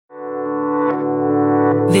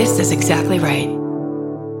This is exactly right.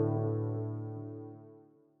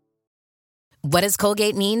 What does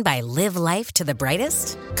Colgate mean by live life to the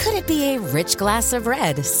brightest? Could it be a rich glass of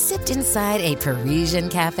red sipped inside a Parisian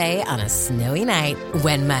cafe on a snowy night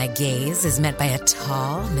when my gaze is met by a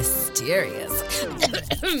tall, mysterious...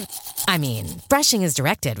 I mean, brushing is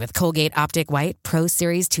directed with Colgate Optic White Pro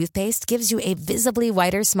Series toothpaste gives you a visibly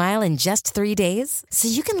whiter smile in just 3 days, so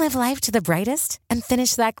you can live life to the brightest and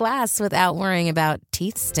finish that glass without worrying about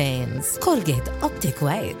teeth stains. Colgate Optic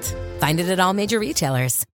White. Find it at all major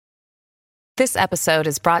retailers. This episode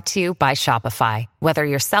is brought to you by Shopify. Whether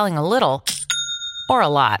you're selling a little or a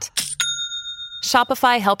lot,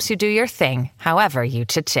 Shopify helps you do your thing, however you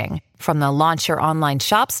cha-ching. From the launch your online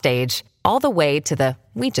shop stage, all the way to the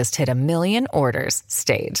we just hit 1 million orders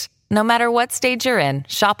stage. No matter what stage you're in,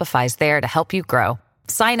 Shopify's there to help you grow.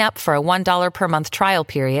 Sign up for a $1 per month trial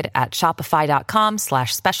period at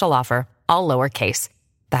shopify.com/special offer, all lowercase.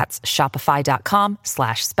 That's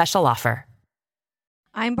shopify.com/special offer.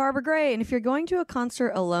 I'm Barbara Gray, and if you're going to a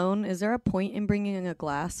concert alone, is there a point in bringing a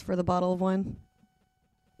glass for the bottle of wine?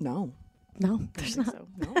 No. No, there's not. So,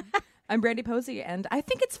 no. I'm Brandy Posey, and I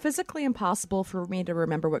think it's physically impossible for me to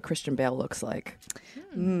remember what Christian Bale looks like.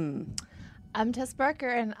 I'm Tess Barker,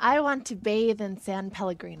 and I want to bathe in San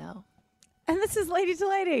Pellegrino. And this is Lady to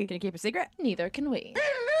Lady. Can you keep a secret? Neither can we.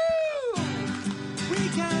 We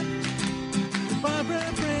got Barbara,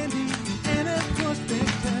 Brandy, and of course Big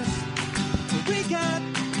Tess. We got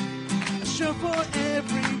a show for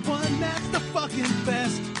everyone that's the fucking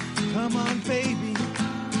best. Come on, baby,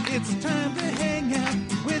 it's time to hang out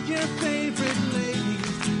with your favorite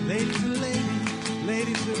ladies. Ladies to ladies,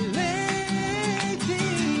 ladies to ladies.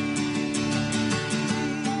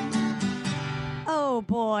 Oh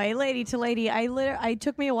boy, Lady to Lady. I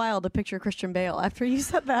took me a while to picture Christian Bale. After you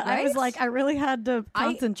said that, I was Right? like, I really had to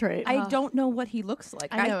concentrate. I don't know what he looks like.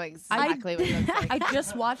 I know exactly what he looks like. I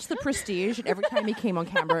just watched The Prestige, and every time he came on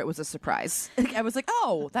camera, it was a surprise. I was like,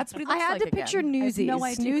 oh, that's what he looks I like had to again. picture I had Newsies. no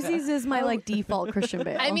idea. Newsies is my like default Christian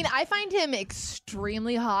Bale. I mean, I find him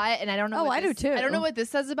extremely hot, and I don't know. Oh, what I do this- too. I don't know what this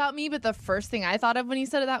says about me, but the first thing I thought of when he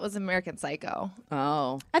said that was American Psycho.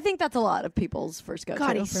 Oh. I think that's a lot of people's first go-to God,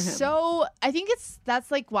 for him. he's so. I think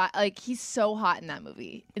that's like why. Like he's so hot in that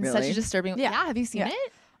movie. In such Really? a disturbing. Yeah. Have you seen Yeah.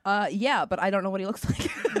 it? Yeah, but I don't know what he looks like.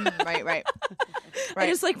 Right. I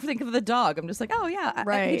just like think of the dog. I'm just like, oh yeah,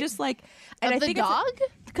 Right. He just like, and Of I the think dog?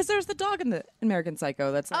 because there's the dog in the American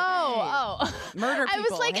Psycho. That's like, Oh. murder I was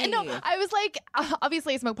people, like, hey. no, I was like,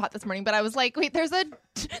 obviously I smoked pot this morning, but I was like, wait, there's a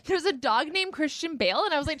dog named Christian Bale,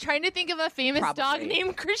 and I was like trying to think of a famous dog Probably.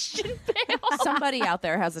 named Christian Bale. somebody out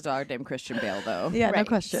there has a dog named Christian Bale, though. Yeah, no Right.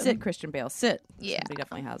 question. Sit, Christian Bale, sit. Yeah. Somebody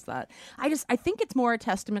definitely has that. I think it's more a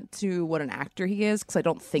testament to what an actor he is, because I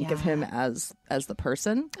don't think of him as the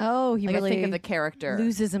person. Oh, he Like, really I think of the character.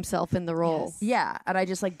 loses himself in the role. Yeah, and I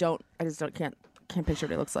just can't picture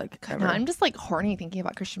what he looks like. No, ever. I'm just like horny thinking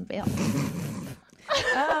about Christian Bale.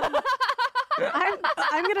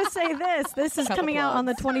 I'm going to say this. This is Couple coming out on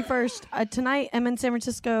the plugs. 21st. Tonight, I'm in San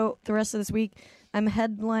Francisco the rest of this week. I'm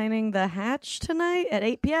headlining The Hatch tonight at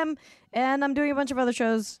 8 p.m. And I'm doing a bunch of other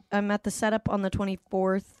shows. I'm at the Setup on the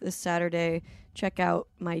 24th this Saturday. Check out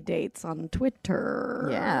my dates on Twitter.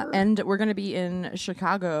 Yeah, and we're going to be in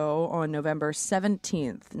Chicago on November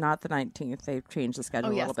 17th, not the 19th. They've changed the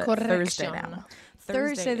schedule Oh, yes, a little bit. Thursday correction. now.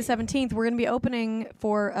 Thursday the 17th, we're going to be opening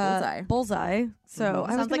for Bullseye. So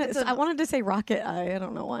Sounds like it's I wanted to say Rocket Eye. I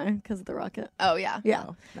don't know why, because of the rocket. Oh yeah. Yeah.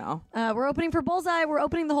 No. We're opening for Bullseye. We're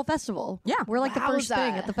opening the whole festival. Yeah. We're like the first Wowza.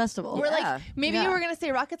 thing at the festival. We're Yeah. like maybe Yeah. you were gonna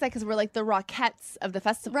say Rockets because we're like the Rockettes of the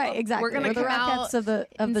festival. Right, exactly. We're gonna the come Rockettes out.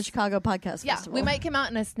 of the Chicago Podcast Yeah, Festival. we might come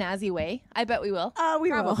out in a snazzy way. I bet we will.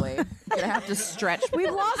 We will. Probably. Gonna have to stretch.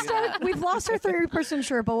 We've lost our 3-person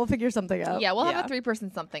shirt, but we'll figure something out. Yeah, we'll have Yeah. a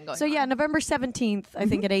 3-person something going. So yeah, on. November 17th, I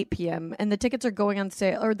think at 8 p.m. and the tickets are going on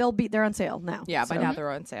sale, or they're on sale now. Yeah, by So- now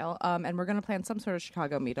they're on sale. And we're gonna plan some sort of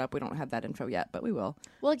Chicago meetup. We don't have that info yet, but we will.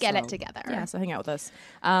 we'll get it So, together. Yeah, so hang out with us.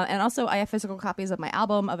 And also, I have physical copies of my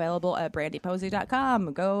album available at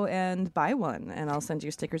brandyposey.com. Go and buy one, and I'll send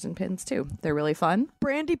you stickers and pins too. They're really fun.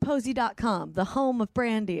 BrandyPosey.com, the home of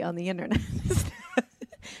Brandy on the internet.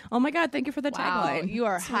 Oh my God, thank you for the Wow, tagline. you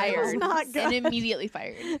are hired not good. and immediately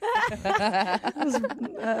fired. That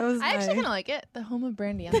was I actually kind of like it. The home of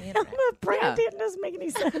Brandy on the internet. Brandy. It doesn't make any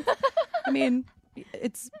sense. I mean,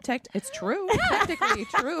 it's true. Technically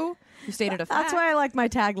true. You stated a fact. That's why I like my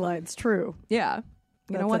taglines. True. Yeah.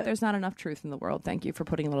 You know That's what? it. There's not enough truth in the world. Thank you for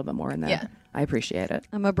putting a little bit more in there. Yeah. I appreciate it.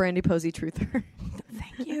 I'm a Brandy Posey truther.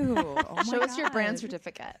 Thank you. Oh my Show us your brand God.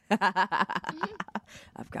 certificate.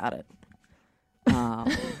 I've got it.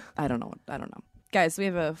 I don't know. Guys, we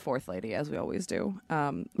have a fourth lady, as we always do.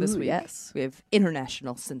 This week, yes. we have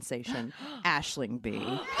international sensation Aisling B.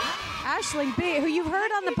 Aisling B, who you've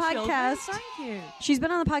heard on the podcast. Thank you. She's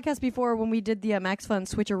been on the podcast before when we did the Max Fun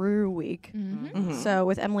Switcheroo week. So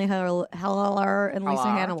with Emily Heller and Lisa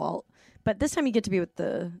Hannawalt. But this time you get to be with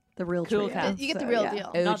the real Cool trio. cast. You get the So, real yeah.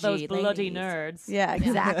 deal. Not those OG bloody ladies. nerds. Yeah,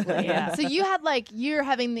 exactly. Yeah. So you had you're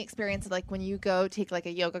having the experience of when you go take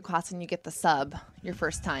a yoga class and you get the sub your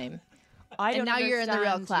first time. I And don't now you're in the real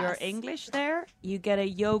understand your class. English there. You get a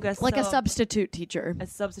yoga Like a sub- substitute teacher. A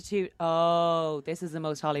substitute. Oh, this is the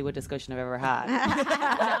most Hollywood discussion I've ever had.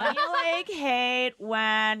 Don't you hate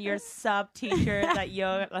when your sub teachers at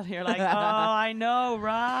yoga, you're like, oh, I know,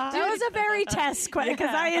 right? That was a very test question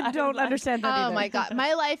because I don't understand that Oh either. my god,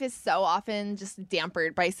 my life is so often just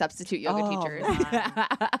dampered by substitute yoga teachers.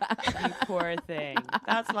 Man. You poor thing.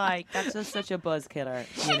 That's just such a buzz killer,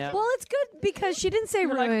 you know? Well, it's good because she didn't say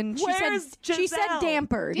like, ruined. "Where's she said Giselle?"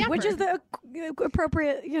 dampered, which is the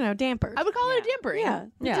appropriate, dampered. I would call it a dampering. yeah,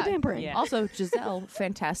 Yeah. it's a dampering. Yeah. Also, Giselle,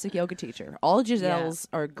 fantastic yoga teacher. All Giselles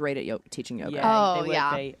are great at teaching yoga. Yeah, Oh, they would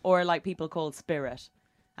yeah. be. Or like people called Spirit.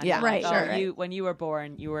 And Yeah. they're Right, like, sure, oh, right. when you were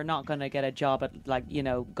born, you were not going to get a job at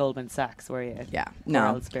Goldman Sachs, were you? Yeah. Poor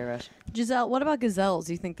No. old Spirit. Giselle, what about gazelles?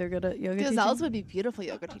 Do you think they're good at yoga Gazelles teaching? would be beautiful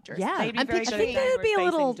yoga teachers. Yeah. They'd be I'm very picturing- good I think at they would be a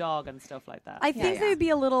downward-facing little- dog and stuff like that. I think yeah. they would be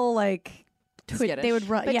a little Skittish. they would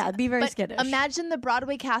run. But- Yeah, it'd be very but skittish. Imagine the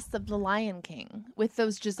Broadway cast of The Lion King with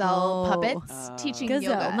those Giselle puppets teaching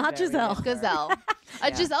Gazelle, yoga. not Giselle. Gazelle.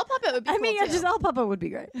 A Giselle puppet would be I cool mean, a too. Giselle puppet would be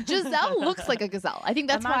great. Giselle looks like a gazelle. I think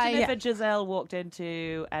that's Imagine why. if a Giselle walked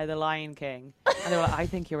into The Lion King and they were like, I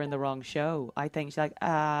think you're in the wrong show. I think she's like,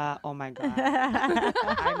 oh my God.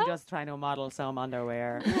 I'm just trying to model some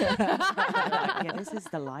underwear. Like, yeah, this is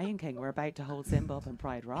The Lion King. We're about to hold Simba up in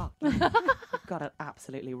Pride Rock. You've got it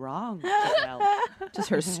absolutely wrong, Giselle. Just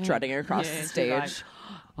her strutting across Yeah, the she's stage. like,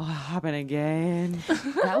 oh, happen again.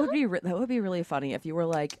 That would be really funny if you were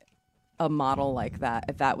like a model like that.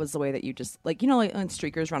 If that was the way that you just like when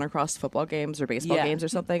streakers run across football games or baseball Yeah. games or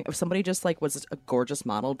something. If somebody just was a gorgeous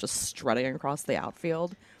model just strutting across the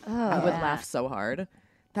outfield, I would laugh so hard.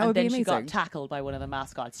 That And would be then amazing. she got tackled by one of the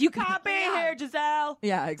mascots. You can't be here, Giselle.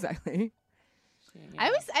 Yeah, exactly. I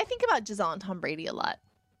think about Giselle and Tom Brady a lot.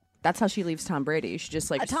 That's how she leaves Tom Brady. She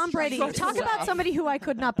just Tom Brady. Talk about somebody who I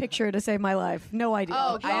could not picture to save my life. No idea.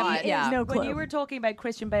 Oh, God. Yeah. No clue. When you were talking about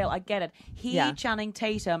Christian Bale, I get it. He, Yeah. Channing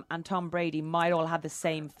Tatum, and Tom Brady might all have the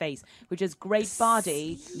same face, which is great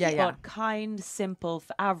body, Yeah. but kind, simple,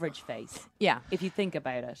 average face. Yeah. If you think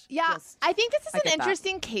about it. Yeah, I think this is an get that.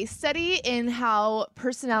 interesting case study in how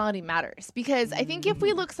personality matters because I think if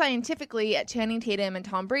we look scientifically at Channing Tatum and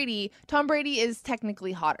Tom Brady is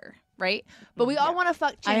technically hotter, right? But we all want to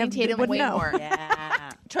fuck Channing Tatum wouldn't way know. more. Yeah.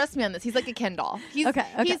 Trust me on this. He's like a Ken doll. He's Okay.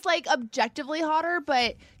 he's objectively hotter,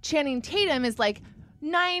 but Channing Tatum is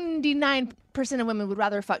 99% of women would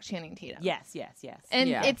rather fuck Channing Tatum. Yes. And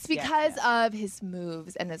Yeah. it's because yes. of his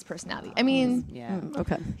moves and his personality. I mean, Yeah.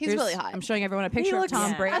 Okay. he's really hot. I'm showing everyone a picture of looks-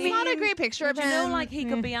 Tom Yeah. Brady. That's not a great picture of You him. know, he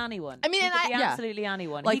could be anyone. I mean, he and could be I- absolutely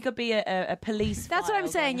anyone. Like- he could be a police. That's what I'm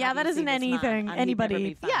file saying. going, Yeah, "Have that you isn't seen this man?" anything And he'd never anybody-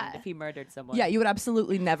 be found Yeah. if he murdered someone. Yeah, you would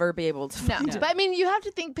absolutely never be able to. No, but I mean, you have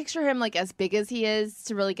to picture him as big as he is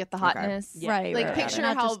to really get the hotness. Yeah. Right. Like right, picture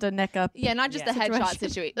not how just a neck up. Yeah, not just Yeah. a headshot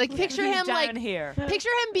situation. Picture He's him down here. picture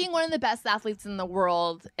him being one of the best athletes in the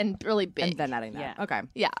world and really big. And then adding that. Yeah. Okay.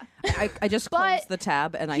 yeah. I just But closed the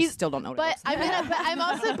tab and I he's- still don't know what it But looks I'm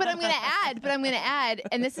gonna add,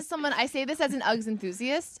 and this is someone I say this as an Uggs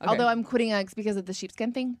enthusiast, Okay. although I'm quitting Uggs because of the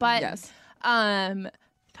sheepskin thing. But Yes.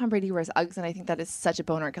 Tom Brady wears Uggs, and I think that is such a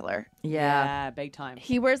boner killer. Yeah. Big time.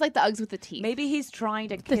 He wears the Uggs with the teeth. Maybe he's trying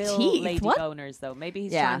to kill teeth, lady what? boners, though. Maybe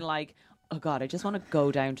he's Yeah. trying oh God, I just want to go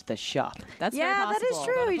down to the shop. That's very Yeah, that is possible.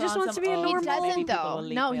 true. Gotta He put just on wants some to be a Uggs. He normal. doesn't Maybe people though. will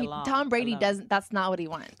leave No, me alone. Tom Brady alone. doesn't. That's not what he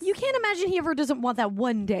wants. You can't imagine he ever doesn't want that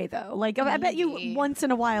one day though. I bet you Maybe. once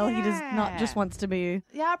in a while he does not Yeah. just wants to be.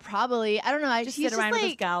 Yeah, probably. I don't know. Just he's sit around just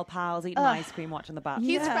with his gal pals, eating ice cream, watching the Bachelor.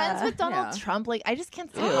 He's Yeah. friends with Donald Yeah. Trump. I just can't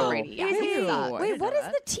stand Ew. Tom Brady. Yeah, he Ew. sucks. Wait, Wait, what is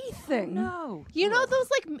the teeth thing? No. You know those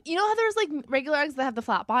you know how there's regular Uggs that have the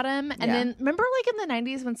flat bottom, and Yeah. then remember in the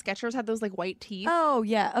 '90s when Skechers had those white teeth. Oh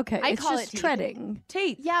yeah, okay. I it's call just it teeth. treading.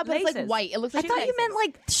 Teeth. Yeah, but it's Laces. white. It looks I like thought you laces.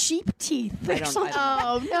 meant sheep teeth or don't- I something.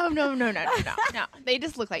 don't- Oh no! They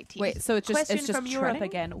just look like teeth. Wait, so it's just Question it's just from Europe treading?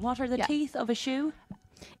 again. What are the Yeah. teeth of a shoe?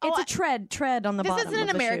 It's Oh, a tread on the this bottom. isn't an of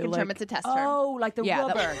the American shoe, term. like- It's a test term. Oh, like the Yeah,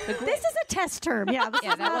 that- rubber. This is a test term. Yeah, this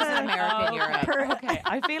Yeah, is that wasn't not a- American Europe. Okay,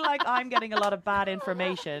 I feel like I'm getting a lot of bad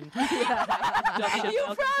information. You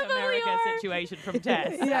probably are. Situation from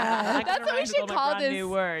Tess. Yeah. I That's go what we around with should all my call brand this. new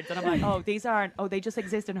words, and I'm like, oh, these aren't. Oh, they just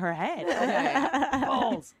exist in her head. Okay.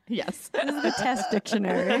 Balls. Yes. The test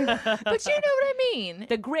dictionary. But you know what I mean.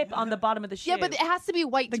 The grip on the bottom of the shoe. Yeah, but it has to be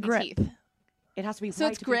white to grip. be teeth. it has to be So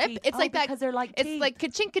white it's to be grip. teeth. It's Oh, like that because they're like it's teeth. like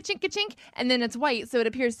ka-chink, ka-chink, ka-chink, and then it's white, so it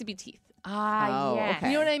appears to be teeth. Ah, Oh, yes. okay.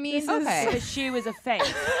 You know what I mean? Okay. So the shoe is a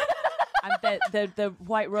face, and the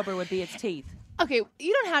white rubber would be its teeth. Okay,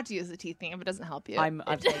 you don't have to use the teeth thing if it doesn't help you. I've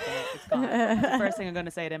taken it. It's gone. It's the first thing I'm going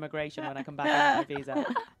to say at immigration when I come back on my visa.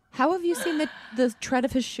 How have you seen the tread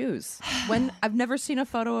of his shoes? When I've never seen a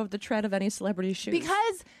photo of the tread of any celebrity's shoes.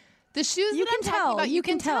 Because the shoes You that I'm can talking tell. about, You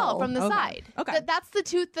can tell. from the Okay. side. Okay. That's the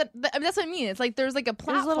tooth I mean, that's what I mean. It's like there's like a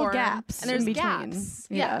platform. There's little gaps And there's in between. gaps.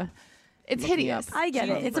 Yeah. It's Looking hideous. up. I get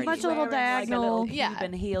it. It's a bunch of little diagonal. Like a Yeah. little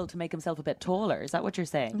Cuban heel to make himself a bit taller. Is that what you're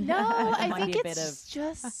saying? No, I might think be a bit it's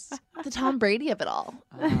just the Tom Brady of it all.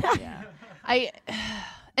 Yeah.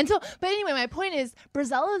 But anyway, my point is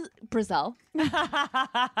Brazil.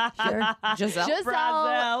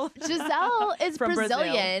 Giselle. Giselle is From Brazil.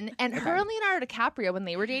 Brazilian, and her and Leonardo DiCaprio, when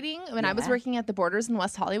they were dating, when I was working at the Borders in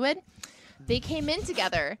West Hollywood, they came in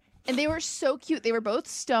together. And they were so cute. They were both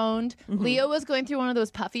stoned. Leo was going through one of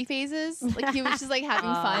those puffy phases. Like he was just like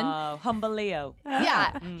having fun. Oh, humble Leo.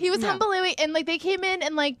 Yeah, he was humble Louie, and like they came in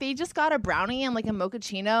and like they just got a brownie and like a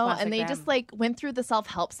mochaccino, Classic and they them. just like went through the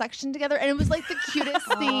self-help section together, and it was like the cutest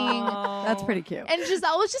thing. That's pretty cute. And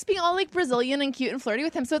Giselle was just being all like Brazilian and cute and flirty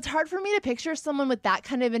with him. So it's hard for me to picture someone with that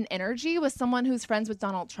kind of an energy with someone who's friends with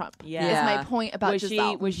Donald Trump. Yeah. Is my point about Was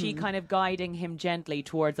Giselle. she kind of guiding him gently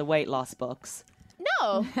towards the weight loss books?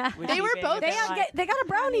 No, Was they she were being both. a bit like, They got a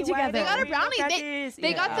brownie together. They got a Look brownie. at They, this.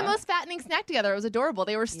 they got the Yeah. most fattening snack together. It was adorable.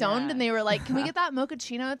 They were stoned Yeah. and they were like, "Can we get that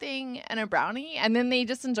mochaccino thing and a brownie?" And then they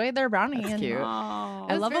just enjoyed their brownie. That's and cute. Oh.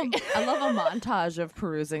 I love very- I love a montage of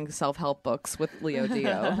perusing self-help books with Leo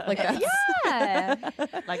Dio. Like that's, Yeah.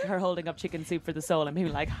 Like her holding up chicken soup for the soul and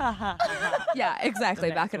being like, ha ha ha. ha. yeah, exactly.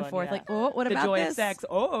 The Back next and one, forth. yeah. Like, oh, what The about joy this? of sex.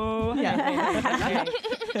 Oh. Yeah.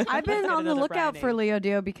 Okay. I've been Get on the another lookout for brownie. Leo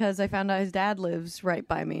Dio because I found out his dad lives right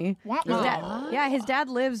by me. His his dad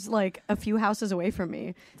lives like a few houses away from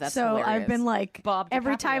me. That's so I've hilarious. been like Bob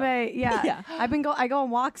every DiCaprio. time Yeah. I go on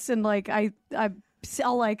walks and like I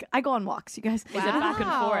go on walks, you guys. Is it back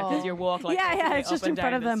and forth as you walk like yeah, it's up just and in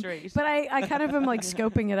front down of the them. street? But I kind of am like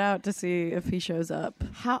scoping it out to see if he shows up.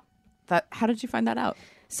 How did you find that out?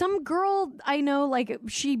 Some girl I know, like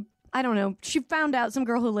I don't know. She found out some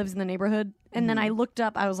girl who lives in the neighborhood, and then I looked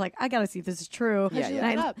up. I was like, I gotta see if this is true. Yeah, you yeah. look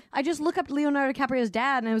it And up? I just look up Leonardo DiCaprio's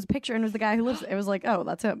dad, and it was a picture, and it was the guy who lives there. It was like, oh,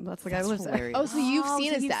 that's him. That's the guy who lives there. Oh, so you've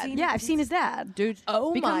seen his you've dad? seen Yeah, I've seen his dad. Dude,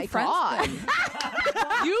 Oh become my friends god!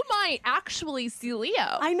 then. You might actually see Leo.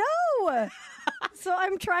 I know. So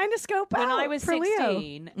I'm trying to scope When out I was for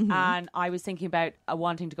 16 Leo. and I was thinking about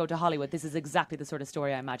wanting to go to Hollywood, this is exactly the sort of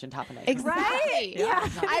story I imagined happening. Right? Yeah.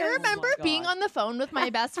 I Oh remember my being God. on the phone with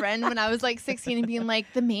my best friend when I was like 16 and being like,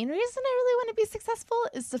 the main reason I really want to be successful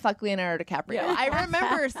is to fuck Leonardo DiCaprio. I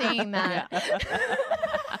remember saying that.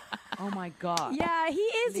 Oh my God. Yeah,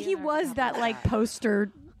 he was that like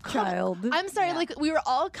poster child. I'm sorry, like we were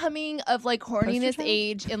all coming of like horniness child?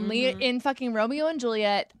 age in fucking Romeo and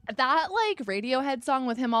Juliet. That like Radiohead song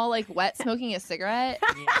with him all like wet smoking a cigarette.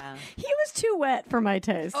 Yeah. He was too wet for my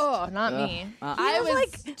taste. Oh, not me. I was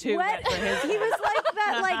like too wet. wet for his He was like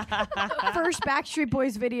that like first Backstreet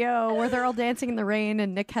Boys video where they're all dancing in the rain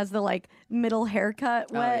and Nick has the like middle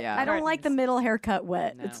haircut wet. yeah. I don't like the middle haircut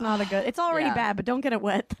wet. No. It's not a good. It's already Yeah. bad, but don't get it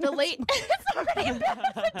wet. the late. It's already bad.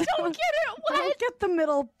 Don't get it wet. Don't get the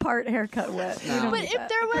middle part haircut wet. You don't But need if that.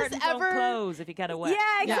 there was Curtains don't ever, close if you get a wet.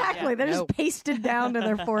 Yeah, exactly. They're No. just pasted down to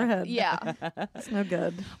their forehead. yeah, It's no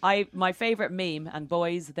good. My favorite meme, and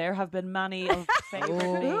boys, there have been many of favorite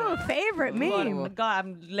Ooh, memes. favorite meme. But God,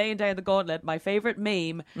 I'm laying down the gauntlet. My favorite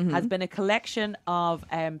meme has been a collection of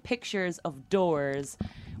pictures of doors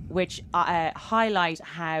which highlight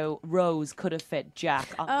how Rose could have fit Jack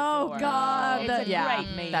on the Oh, door. God. It's a Yeah,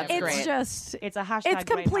 great meme. that's It's great. just It's a hashtag. It's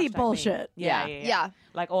great complete hashtag bullshit. meme. Yeah. Yeah.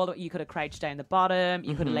 Like you could have crouched down the bottom.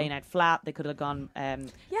 You could have lain out flat. They could have gone. yeah.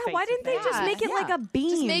 face Why to didn't they face. just make it like a beam?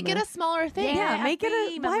 just make it a smaller thing. Yeah, make it a.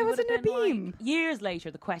 beam, and Why we wasn't it a would've been, beam? like, years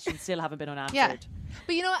later, the questions still haven't been unanswered. Yeah.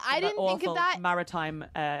 But you know what? I That didn't think of awful that. maritime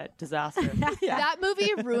disaster. That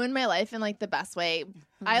movie ruined my life in like the best way.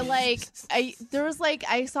 I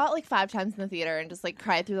saw it like 5 times in the theater and just like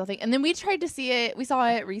cried through the whole thing. And then we tried to see it. We saw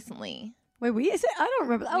it recently. Wait, I don't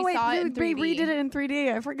remember. Oh, We wait, saw it in we 3D. redid it in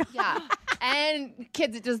 3D. I forgot. Yeah. And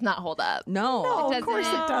kids, it does not hold up. No, No, of course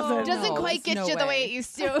it doesn't. It doesn't No, quite there's get no you the way way. it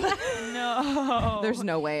used to. No. There's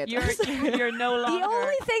no way. You're no longer.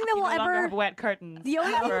 only thing that you will no longer ever- have wet curtains. The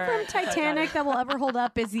only thing Ever. from Titanic that will ever hold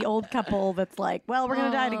up is the old couple that's like, well, we're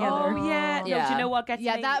going to die together. Oh yeah. No, Yeah. do you know what gets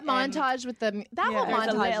Yeah, me? that montage with the whole There's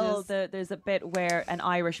a montage little. is There's a bit where an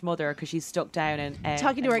Irish mother, because she's stuck down and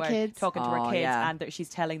Talking to and her where- kids. talking to her Oh, kids, yeah. and she's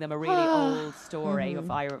telling them a really old story of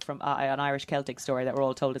from an Irish Celtic story that we're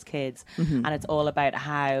all told as kids, and it's all about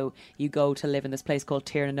how you go to live in this place called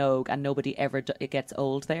Tirnanog, and nobody ever it gets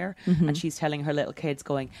old there. And she's telling her little kids,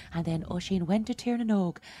 going, and then Oisin went to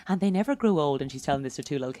Tirnanog, and they never grew old. And she's telling this to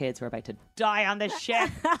two little kids who are about to die on this ship.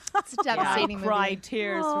 it's a devastating movie. Cried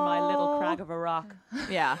tears from my little crag of a rock.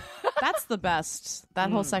 Yeah, that's the best.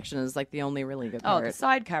 That whole section is like the only really good Oh, part. the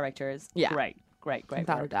side characters. Yeah. Great.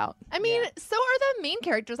 Without a work. doubt. I mean, so are the main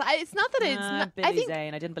characters. It's not that it's. Not, Billy I think.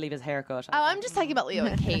 Zane. I didn't believe his haircut. Oh, I'm just talking about Leo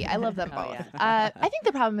and Kate. I love them Oh, both. yeah. I think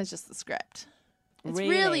the problem is just the script. It's really,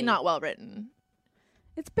 Really? not well written.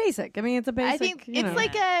 It's basic. I mean, it's a basic. I think you it's know.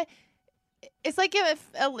 like a. It's like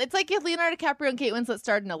if Leonardo DiCaprio and Kate Winslet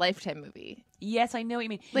starred in a Lifetime movie. Yes, I know what you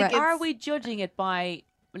mean. Like, Are it's- we judging it by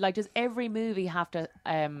like? Does every movie have to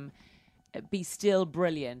be still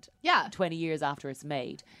brilliant? Yeah. 20 years after it's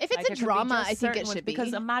made. If it's Like, a there can be drama, just I think certain it ones- should be.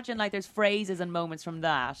 Because imagine like there's phrases and moments from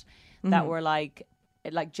that that were like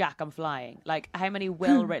Jack, I'm flying. Like how many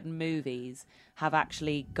well-written movies have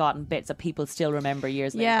actually gotten bits that people still remember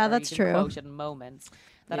years later? Yeah, or that's even true. quoted moments.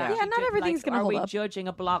 That Yeah. actually Yeah, not do- everything's like, gonna Are hold we up. judging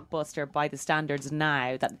a blockbuster by the standards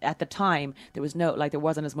now that at the time there was no there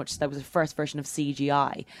wasn't as much? That was the first version of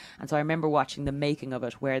CGI, and so I remember watching the making of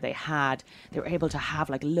it where they were able to have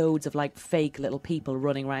like loads of like fake little people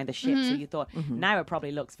running around the ship. So you thought now it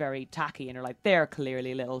probably looks very tacky, and you're like they're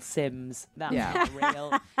clearly little Sims. That's Yeah. not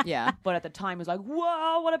real. Yeah. But at the time, it was like,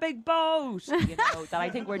 whoa, what a big boat! You know, that I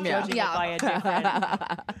think we're judging Yeah. it by a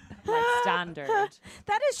different standard.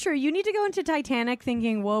 That is true. You need to go into Titanic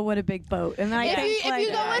thinking, "Whoa, what a big boat!" And then I If think, you, if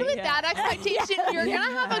you go in with yeah. that expectation, you're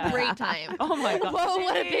gonna have a great time. Oh my god! Whoa,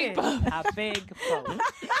 what a It big is boat. A big boat.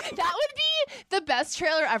 That would be the best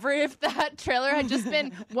trailer ever if that trailer had just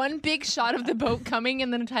been one big shot of the boat coming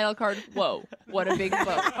and then a title card. Whoa, what a big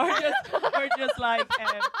boat. or just like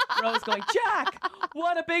Rose going, Jack,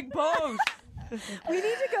 what a big boat. we need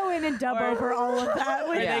to go in and dub Or- over all of that.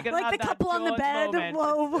 With, they can like have the that couple on the Jaws bed. moment.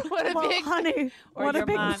 Whoa, What a whoa, big- honey! Or What your a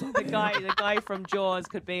big man, the guy from Jaws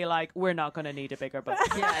could be like, we're not going to need a bigger boat.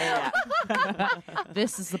 Yeah.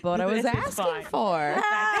 This is the boat I was This is asking fine. for.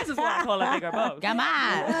 This is what I call a bigger boat. Come on.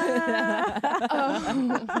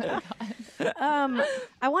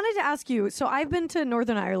 I wanted to ask you. So I've been to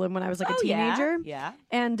Northern Ireland when I was like a teenager. Yeah.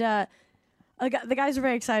 And the guys were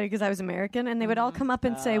very excited because I was American, and they would all come up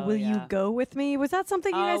and say, "Will you yeah. go with me?" Was that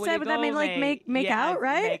something you Oh, guys will said? you But that go made with like me? make Yeah, out,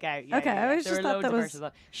 right? Make out. Yeah, okay, yeah, I yeah. was There just are thought loads that of was. versions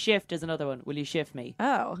of- Shift is another one. Will you shift me?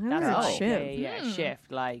 Oh, That's a right. shit. Yeah,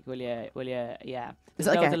 shift. Like, will you? Yeah. There's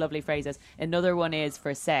like loads a- of lovely phrases. Another one is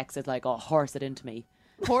for sex. It's like, oh, horse it into me.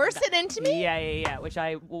 Horse it into me? Yeah. Which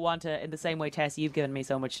I want to, in the same way, Tess, you've given me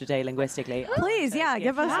so much today linguistically. Please, yeah,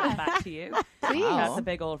 give us that that. back to you. Please. That's a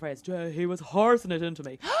big old phrase. He was horsing it into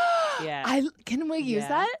me. Yeah. Can we use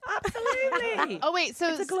Yeah. that? Absolutely. Oh wait, so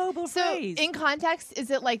It's a global so phrase. in context, is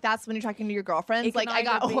it like that's when you're talking to your girlfriends? It can Like I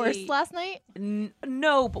got either horsed be- last night.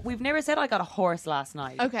 No, but we've never said I got a horse last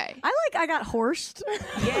night. Okay, I got horsed.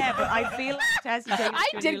 Yeah, but I feel like Tess, you take it I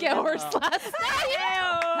to a did new get level. horsed last night.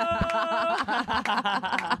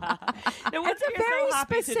 No It's a very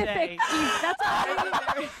specific.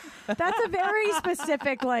 That's a very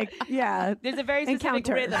specific, like, yeah. There's a very specific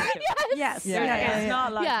Encounter. rhythm to it. Yes. Yeah, Yeah. It's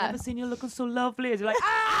not like, Yeah. I've never seen you looking so lovely. It's like,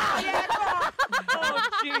 yeah, come on. Oh,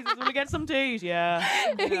 Jesus, will we get some tea? Yeah.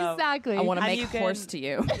 No. Exactly. I want to And make you can- horse to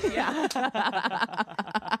you.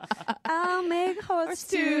 I'll make horse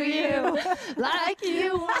to you like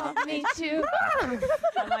you want me to. And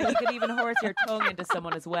like you could even horse your tongue into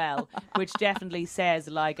someone as well, which definitely says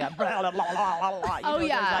like a blah, blah, blah, blah, blah, blah. You Oh, know,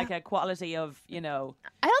 yeah. there's like a quality of, you know.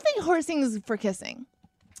 I don't think horsing is for kissing.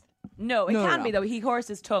 No, it No, can no. be though. He horsed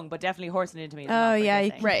his tongue, but definitely horsing it into me. Is Oh, not for yeah.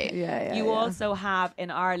 kissing. Right. Yeah. You also have in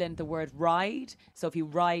Ireland the word ride. So if you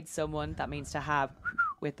ride someone, that means to have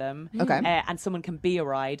with them. Okay. And someone can be a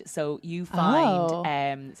ride. So you find, Oh.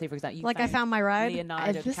 say for example, you Like I found my ride.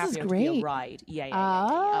 Leonardo This DiCaprio is to be a great. ride. Yeah.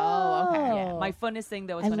 Oh, okay. Yeah. My funnest thing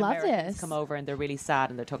though is I when love Americans this. come over and they're really sad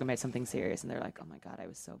and they're talking about something serious and they're like, "Oh my god, I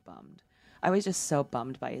was so bummed. I was just so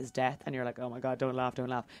bummed by his death, and you're like, oh my god, don't laugh,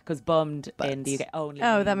 because bummed in the UK only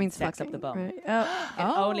that means sex fucking, up the bum. right. It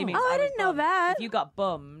only means I was didn't know bummed. that. If you got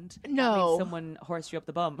bummed, that No. means someone horsed you up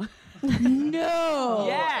the bum. No.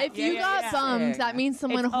 Yeah, If you got bummed, that means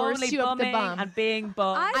someone It's horsed only you up the bumming bum. and being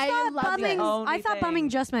bummed. I thought love bumming. this. Only I thought thing. bumming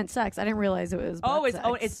just meant sex. I didn't realize it was. Oh, butt it's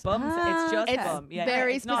sex. it's bum. It's just It's bum. Yeah,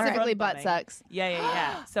 very it's not specifically front butt bumming. sex.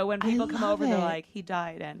 Yeah. So when people come love over, they're it. like, "He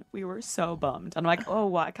died," and we were so bummed. I'm like,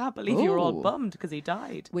 "Oh, I can't believe you were all Ooh. bummed because he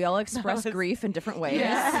died." We all express grief in different ways.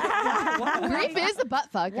 Grief is a butt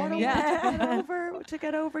fuck. I mean. to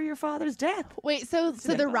get over your father's death. Wait, so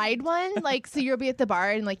the ride one, like, so you'll be at the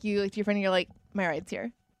bar and like you, like, to your friend, and you're like, my ride's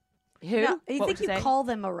here. Who? No, What you would think you say? call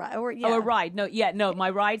them a ride? Or, yeah. Oh, a ride? No. My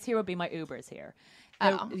rides here would be my Ubers here.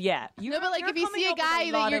 Oh. Yeah. No, but, like, You're if you coming see a up with guy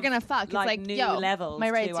that lot you're of, gonna fuck, it's like, new yo, levels my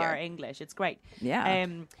ride's to our here. English. It's great. Yeah.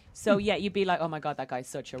 So yeah, you'd be like, oh my god, that guy's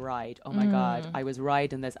such a ride. Oh my god, I was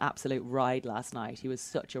riding this absolute ride last night. He was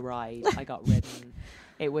such a ride. I got ridden.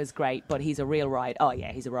 It was great, but he's a real ride. Oh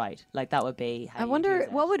yeah, he's a ride. Like that would be. How I you'd wonder use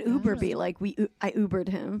it. what would Uber be like. I Ubered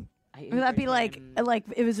him. I Would that be Ubered like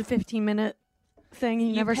him. it was a 15-minute thing? And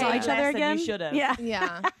you never saw paid each less other than again. you should've. Yeah.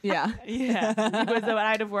 Yeah. Yeah. Yeah, he was an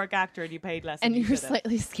out of work actor, and you paid less. And than you were should've.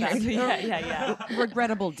 slightly scared. Yeah.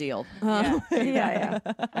 Regrettable deal. Yeah.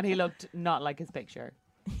 And he looked not like his picture.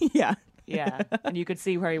 Yeah. Yeah, and you could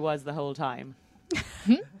see where he was the whole time.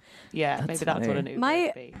 Yeah, maybe that's what funny. an Uber My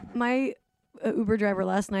would be. my Uber driver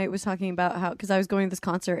last night was talking about how, because I was going to this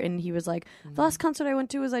concert and he was like, the last concert I went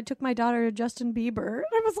to was I took my daughter to Justin Bieber.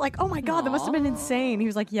 I was like, oh my god, that must have been insane. He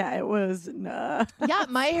was like, yeah, it was. Nah. Yeah,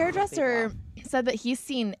 my hairdresser said that he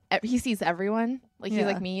sees everyone. Like, he's Yeah.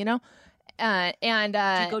 like me, you know? And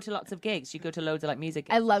Do you go to lots of gigs? Do you go to loads of like music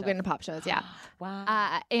gigs? I and love stuff? going to pop shows, yeah.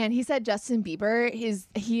 Wow. And he said Justin Bieber,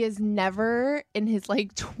 he has never in his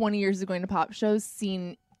like 20 years of going to pop shows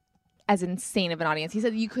seen as insane of an audience. He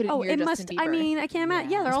said you couldn't Oh, hear it Justin must. Bieber. I mean, I can't imagine.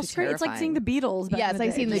 Yeah, they're all Must be screaming. It's like seeing the Beatles. Back yeah, in it's the like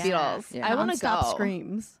day. seeing the Just Beatles. Yeah. I want to Non-stop go.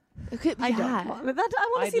 screams. Could, I don't want that. I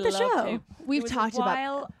want to I'd see the love show. to. We've It was a talked about-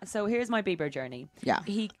 while- So here's my Bieber journey. Yeah.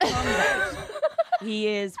 He comes out. He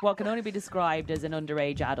is what can only be described as an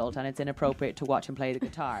underage adult, and it's inappropriate to watch him play the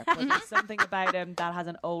guitar. But there's something about him that has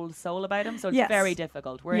an old soul about him, so it's Yes. very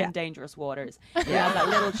difficult. We're Yeah. in dangerous waters. He has that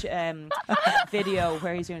little video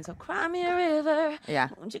where he's doing, so cry me a river, Yeah.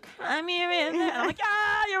 won't you cry me a river? And I'm like,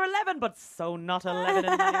 ah, you're 11, but so not 11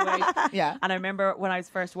 in many ways. Yeah. And I remember when I was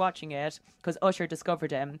first watching it, because Usher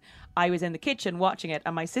discovered him, I was in the kitchen watching it,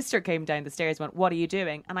 and my sister came down the stairs and went, what are you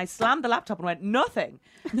doing? And I slammed the laptop and went, nothing.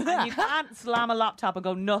 And you can't slam a laptop and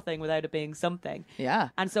go nothing without it being something. Yeah.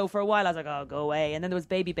 And so for a while I was like, oh, go away. And then there was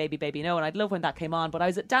Baby, Baby, Baby No, and I'd love when that came on, but I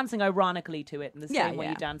was dancing ironically to it in the same Yeah, way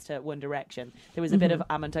yeah. you dance to One Direction. There was a bit of,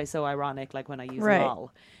 am I so ironic, like when I use Right.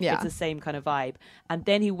 lol. Yeah. It's the same kind of vibe. And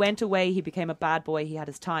then he went away, he became a bad boy, he had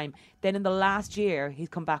his time. Then in the last year, he's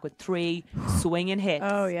come back with 3 swinging hits.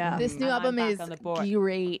 Oh yeah. This new And I'm album back is on the board.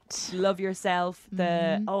 great. Love Yourself.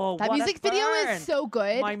 The oh, That what a music video burn. is so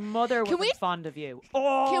good. My mother Can was we- fond of you.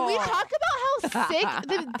 Oh, Can we talk about how sick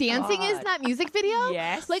the dancing is in that music video?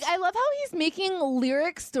 Yes. Like, I love how he's making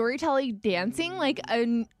lyric storytelling dancing like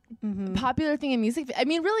a popular thing in music. I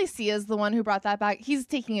mean, really, Sia's the one who brought that back. He's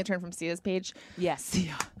taking a turn from Sia's page. Yes.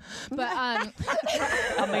 But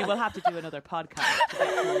I mean, we'll have to do another podcast to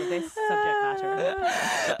get through this subject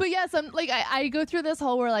matter. but yes, I'm like I go through this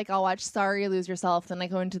whole where like I'll watch Sorry Lose Yourself, then I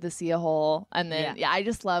go into the Sia hole, and then Yeah. I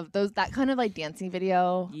just love that kind of like dancing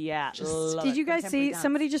video. Yeah. love Did it. you guys Contemporary see? dance.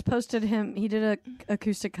 Somebody just posted him. He did a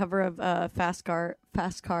acoustic cover of Fast Car,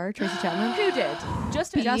 Tracy Chapman. Who did?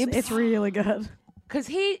 Just It's really good. because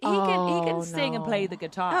he can Oh, sing and play the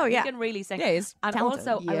guitar. Oh, yeah. He can really sing. Yeah, he's and talented.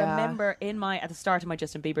 also I Yeah. remember at the start of my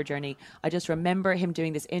Justin Bieber journey, I just remember him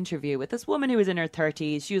doing this interview with this woman who was in her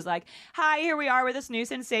 30s. She was like, "Hi, here we are with this new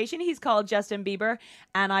sensation. He's called Justin Bieber."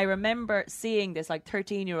 And I remember seeing this like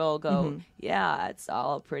 13-year-old go, "Yeah, it's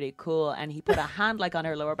all pretty cool." And he put a hand like on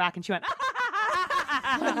her lower back, and she went,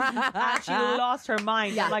 and she lost her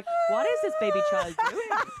mind. I'm like, what is this baby child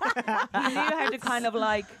doing? He knew how to kind of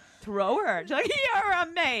like throw her. She's like, you're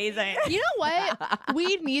amazing. You know what?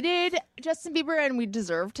 We needed Justin Bieber and we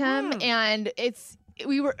deserved him, and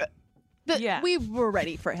we were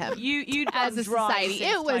ready for him. You'd As gone a dry society,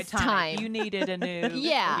 since it was Titanic. time. You needed a new.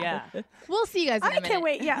 Yeah. We'll see you guys in a I minute. can't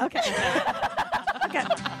wait. Yeah. Okay. Okay.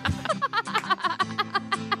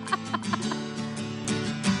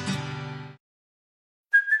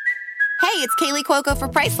 Hey, it's Kaylee Cuoco for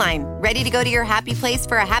Priceline. Ready to go to your happy place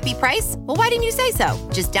for a happy price? Well, why didn't you say so?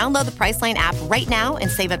 Just download the Priceline app right now and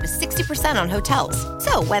save up to 60% on hotels.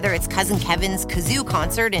 So whether it's Cousin Kevin's Kazoo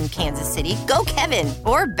Concert in Kansas City, go Kevin,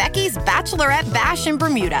 or Becky's Bachelorette Bash in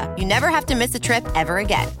Bermuda, you never have to miss a trip ever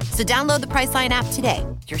again. So download the Priceline app today.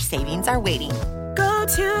 Your savings are waiting. Go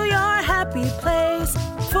to your happy place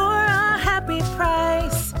for a happy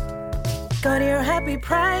price. Go to your happy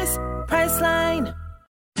price, Priceline.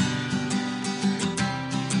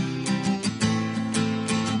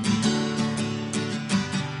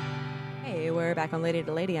 Hey, we're back on Lady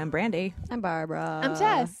to Lady. I'm Brandy. I'm Barbara. I'm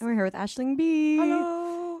Tess. And we're here with Aisling B.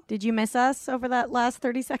 Hello. Did you miss us over that last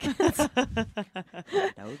 30 seconds? Know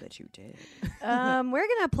that you did. We're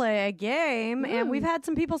going to play a game, and we've had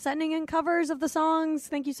some people sending in covers of the songs.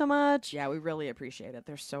 Thank you so much. Yeah, we really appreciate it.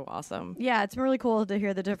 They're so awesome. Yeah, it's been really cool to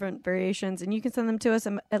hear the different variations, and you can send them to us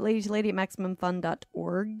at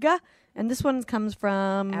lady@maximumfun.org. And this one comes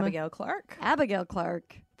from Abigail Clark. Abigail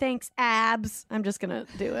Clark. Thanks, Abs. I'm just going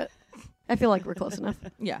to do it. I feel like we're close enough.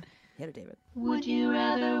 Yeah. Hit it, David. Would you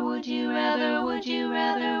rather, would you rather, would you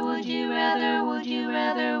rather, would you rather, would you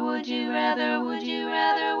rather, would you rather, would you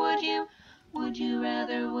rather, would you? Would you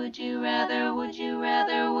rather, would you rather, would you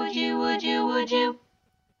rather, would you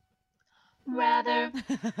rather?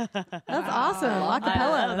 That's awesome. I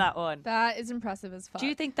Acapella. love that one. That is impressive as fuck. Do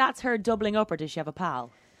you think that's her doubling up, or does she have a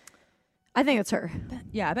pal? I think it's her.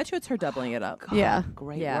 Yeah, I bet you it's her doubling it up. Yeah.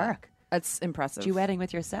 Great Yeah. work. That's impressive. Duetting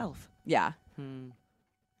with yourself. Yeah.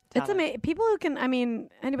 It's amazing. People who can,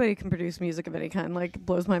 anybody who can produce music of any kind,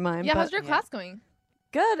 blows my mind. Yeah, but how's your class going?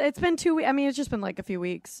 Good. It's been 2 weeks. It's just been a few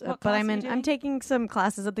weeks. What But class I'm are you I'm doing? taking some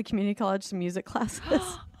classes at the community college, some music classes.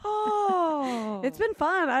 Oh. It's been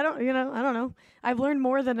fun. I don't know. I've learned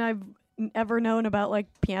more than I've ever known about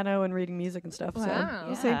piano and reading music and stuff. Wow. So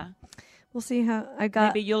we'll see. Yeah. We'll see how I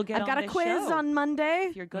got. Maybe you'll get I've on got a this quiz show. on Monday.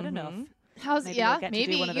 If you're good enough. How's Maybe you'll get to do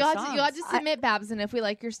maybe one of you the have to songs. submit Babs, and if we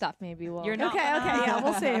like your stuff, maybe we'll. You're not. Okay. Yeah,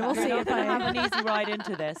 we'll see. We'll see You're if not I gonna have an easy ride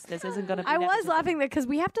into this. This isn't going to be. I was nepotism. laughing because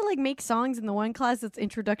we have to make songs in the one class that's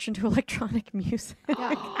introduction to electronic music.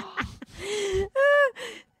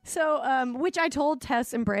 So, which I told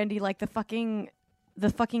Tess and Brandy, the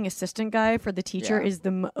fucking assistant guy for the teacher Yeah. is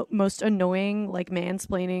the most annoying,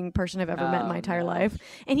 mansplaining person I've ever met in my entire life.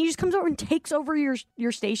 And he just comes over and takes over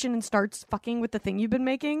your station and starts fucking with the thing you've been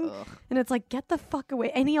making. And it's get the fuck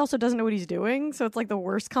away. And he also doesn't know what he's doing. So it's the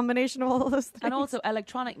worst combination of all of those things. And also,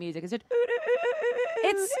 electronic music is it?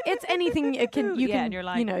 it's anything you can and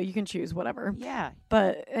you're you can choose whatever. Yeah.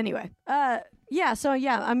 But anyway, I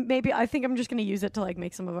think I'm just gonna use it to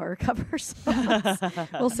make some of our covers.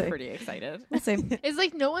 We'll see. Pretty excited. We'll see. Is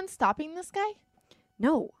no one stopping this guy?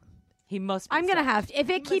 No, He must. Be I'm gonna stopped. have to, if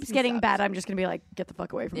it keeps be getting stopped. bad, I'm just gonna be get the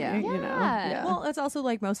fuck away from Yeah. me. You know? Yeah. Well, it's also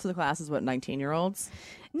most of the class is 19-year-olds.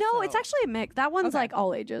 No, it's actually a mix. That one's Okay.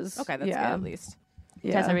 all ages. Okay, that's yeah. good at least.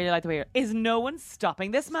 Yeah. Tess, I really like the way you're. Is no one stopping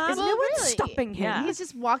this man? Is no one stopping him? Yeah. He's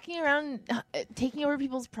just walking around, taking over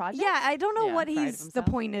people's projects. Yeah, I don't know Yeah, what proud of the himself.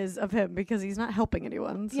 point is of him because he's not helping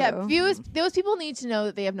anyone. So. Yeah, those people need to know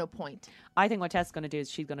that they have no point. I think what Tess is going to do is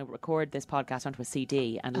she's going to record this podcast onto a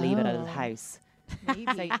CD and leave it at his house.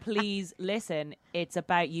 Say, please listen. It's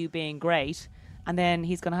about you being great, and then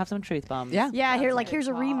he's going to have some truth bombs. Yeah. Yeah, here's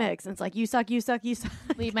a remix, and it's you suck, you suck, you suck.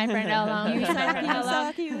 Leave my friend alone. You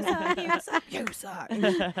suck, you suck, you suck, you suck, you suck. I'm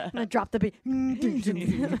gonna drop the beat.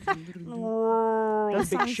 A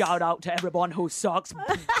big shout out to everyone who sucks.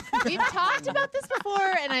 We've talked about this before,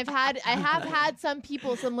 and I have had some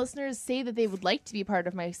listeners say that they would like to be part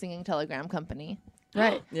of my singing telegram company.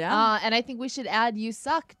 Right. Yeah. And I think we should add "you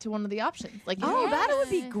suck" to one of the options. Oh, that would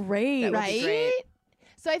be great. That would be right? great.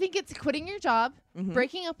 So I think it's quitting your job,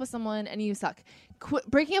 breaking up with someone, and you suck.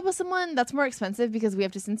 Breaking up with someone, that's more expensive because we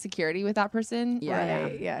have to send security with that person. Yeah.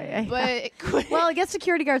 Right. Yeah. But Well, I guess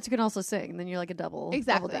security guards who can also sing. Then you're a double.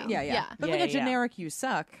 exactly. Double down. Yeah. But Yeah, a yeah. generic "you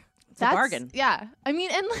suck." It's That's a bargain. Yeah. I mean,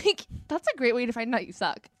 and that's a great way to find out you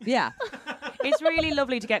suck. Yeah. It's really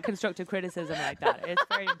lovely to get constructive criticism like that. It's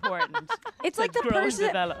very important. It's to like the grow and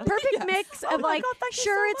develop. perfect mix of my God, thank you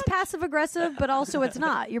sure so it's passive aggressive, but also it's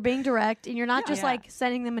not. You're being direct, and you're not just Yeah.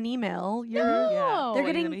 sending them an email. You're No. they're Sending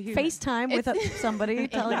getting them a human. FaceTime with somebody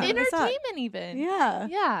telling them they suck. Entertainment, even. Yeah.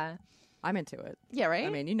 Yeah. I'm into it. Yeah, right? I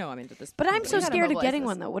mean, you know I'm into this. But I'm so We gotta scared of mobilize getting this.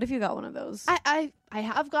 one though. What if you got one of those? I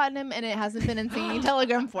have gotten him, and it hasn't been in singing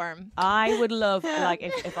Telegram form. I would love, like,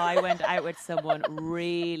 if I went out with someone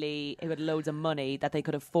really who had loads of money that they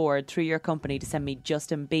could afford through your company to send me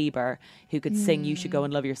Justin Bieber, who could sing "You Should Go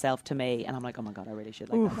and Love Yourself" to me, and I'm like, oh my god, I really should.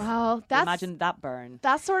 Like, that. Wow, that's Imagine that burn.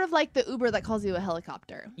 that's sort of like the Uber that calls you a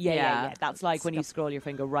helicopter. Yeah. That's like when you scroll your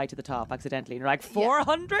finger right to the top accidentally, and you're like,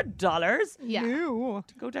 $400 Yeah. to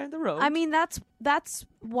go down the road. I mean, that's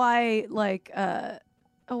why, like,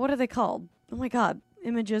 what are they called? Oh my god,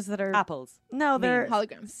 images that are apples. No, they're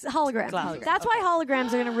Holograms. Holograms. Holograms. That's why holograms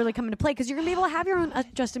are going to really come into play because you're going to be able to have your own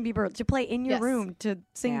Justin Bieber to play in your Yes. room to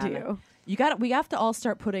sing to Yeah. you. We have to all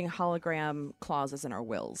start putting hologram clauses in our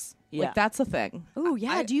wills. Yeah. Like that's a thing. Oh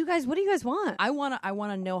yeah. What do you guys want? I want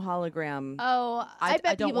a no hologram. Oh, I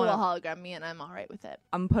bet don't people will wanna- hologram me, and I'm all right with it.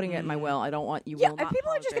 I'm putting it in my will. I don't want you. Yeah, will and not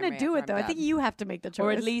people are just hologram going me to do after it though. I'm I think dead. you have to make the choice.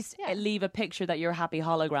 or at least Yeah. leave a picture that you're happy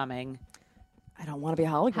hologramming. I don't want to be a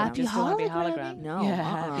hologram. Happy Just want to be hologramming? hologram. No. Yeah,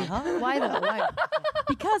 uh-uh. happy hologram. Why though? Why?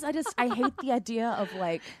 Because I hate the idea of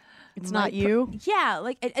like It's not you. Yeah,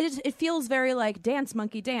 like it feels very like dance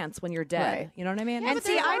monkey dance when you're dead. Right. You know what I mean? And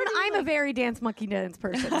see, I'm a very dance monkey dance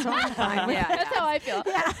person, so I'm fine. with Yeah, it. That's how I feel.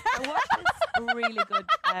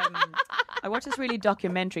 I watched this really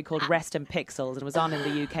documentary called Rest in Pixels, and it was on in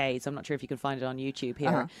the UK, so I'm not sure if you can find it on YouTube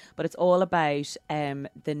here. But it's all about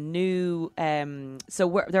the new.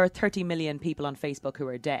 There are 30 million people on Facebook who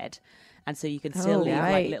are dead. And so you can still leave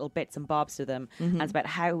like little bits and bobs to them. And it's about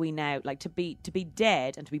how we now like to be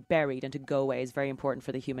dead and to be buried and to go away is very important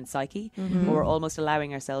for the human psyche. But we're almost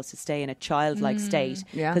allowing ourselves to stay in a childlike state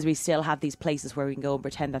because we still have these places where we can go and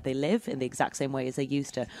pretend that they live in the exact same way as they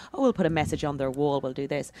used to. Oh, we'll put a message on their wall, we'll do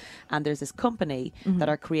this. And there's this company that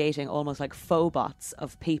are creating almost like faux bots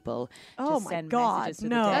of people Oh to my send God, messages to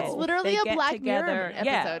no. the dead. That's literally They a get Black Mirror together.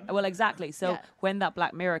 episode. Yeah, well, exactly. So Yeah. when that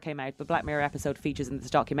Black Mirror came out, the Black Mirror episode features in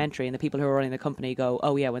this documentary, and the people who are running the company go,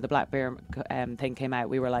 "Oh yeah, when the Black Mirror thing came out,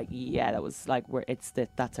 we were like, yeah, that was like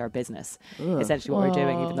that's our business. Essentially, what we're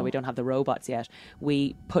doing, even though we don't have the robots yet,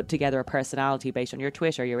 we put together a personality based on your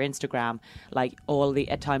Twitter, your Instagram, like all the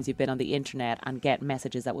at times you've been on the internet, and get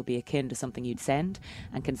messages that would be akin to something you'd send,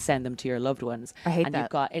 and can send them to your loved ones. I hate and that. You've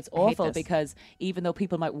got it's I hate awful this. because even though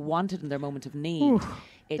people might want it in their moment of need.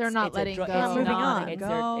 They're not it's letting go. It's Moving not, on. It's,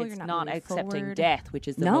 Go, it's you're not not moving accepting forward. death, which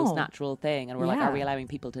is the No. most natural thing. And we're like, Yeah. are we allowing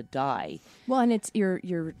people to die? Well, and it's you're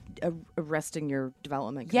arresting your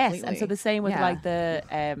development. Yes, Completely. and so the same with Yeah. like the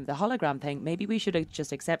hologram thing. Maybe we should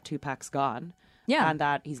just accept Tupac's gone, Yeah. and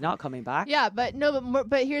that he's not coming back. Yeah, but no,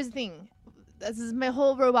 but here's the thing. This is my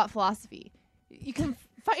whole robot philosophy. You can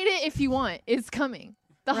fight it if you want. It's coming.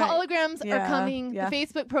 The Right. holograms Yeah, are coming. yeah. The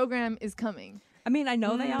Facebook program is coming. I mean, I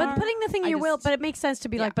know they are. But putting the thing in I your will, just- but it makes sense to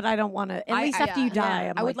be like, but I don't want to. At least after you die,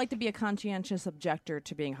 I'm I would like, like to be a conscientious objector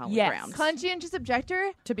to being holograms. Yes. Conscientious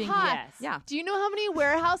objector To being Ha. Yes. Yeah. Do you know how many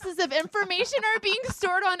warehouses of information are being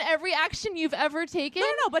stored on every action you've ever taken?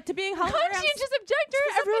 No, but to being holograms. Conscientious objector.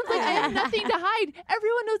 Everyone's like, I have nothing to hide.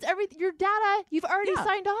 Everyone knows everything. Your data, you've already Yeah.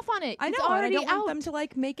 signed off on it. I know, It's and I already don't out. want them to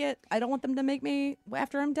like make it. I don't want them to make me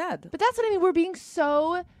after I'm dead. But that's what I mean. We're being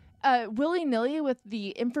so willy-nilly with the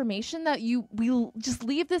information that we'll just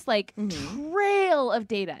leave this like trail of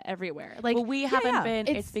data everywhere. Like, Well, we haven't yeah. been.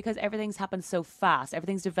 It's because everything's happened so fast.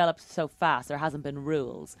 Everything's developed so fast. There hasn't been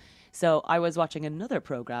rules. So I was watching another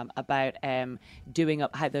program about doing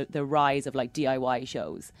up how the rise of like DIY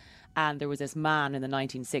shows. And there was this man in the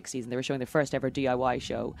 1960s, and they were showing the first ever DIY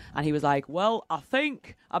show. And he was like, "Well, I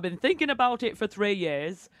think I've been thinking about it for 3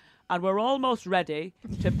 years, and we're almost ready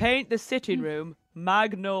to paint the sitting room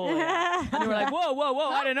magnolia." And they were like, whoa,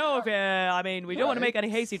 I don't know if, I mean, we don't want to make any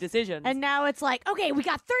hasty decisions. and now it's like, okay, we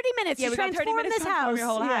got 30 minutes Yeah, to we got 30 transform minutes this to transform house. your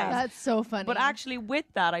whole Yeah. house. that's so funny. But actually, with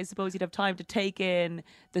that, I suppose you'd have time to take in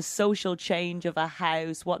the social change of a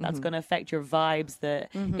house, what that's going to affect your vibes.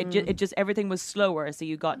 It just everything was slower, so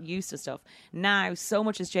you got used to stuff. Now, so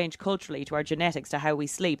much has changed culturally to our genetics, to how we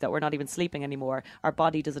sleep, that we're not even sleeping anymore. Our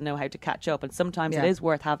body doesn't know how to catch up, and sometimes it Yeah. is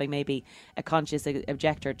worth having maybe a conscious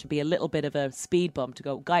objector to be a little bit of a speed bump to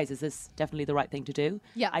go, guys, is this definitely the right thing to do?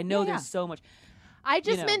 Yeah. I know Yeah, there's so much. I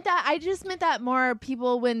just know. meant that more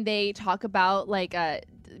people, when they talk about like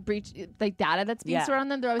breach, like data that's being Yeah. stored on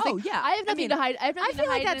them, they're always Oh, like, yeah. I have nothing to hide. I have nothing I feel to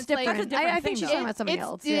like hide. and that's it's like- different. That's a different I think thing, she's though. talking about something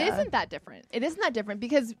else. It Yeah. isn't that different. It isn't that different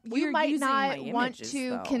because Well, you you're might using not my want images, to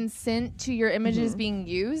though. consent to your images being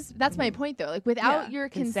used. That's my point, though. Like without Yeah. your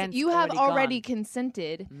consent, Consent's you have already gone.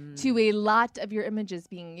 consented to a lot of your images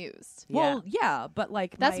being used. Well, yeah, but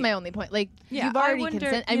like That's my only point. Like Yeah. you've I already wonder,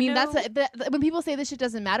 consent. I you mean, know- when people say this shit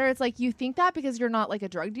doesn't matter, it's like you think that because you're not like a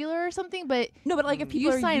drug dealer or something. But No, but like if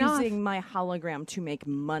people You are sign off. using my hologram to make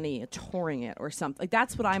money touring it or something. Like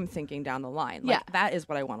that's what I'm thinking down the line. Like, that is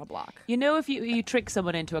what I want to block. You know, if you trick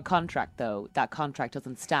someone into a contract, though, that contract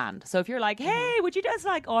doesn't stand. So if you're like, hey, would you just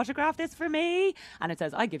like autograph this for me? And it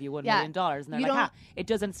says, I give you $1 million. And they're like, it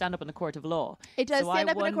doesn't stand up in the court of law. It does stand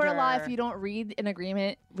up in a court of law if you don't read an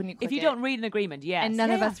agreement when you click If you don't read an agreement, yes. And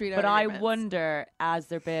none of us read our But I agreements. wonder,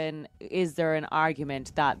 is there an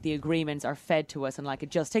argument that the agreements are fed to us and like,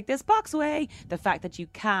 just take this box away? The fact that you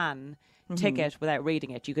can tick it without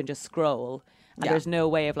reading it, you can just scroll. And there's no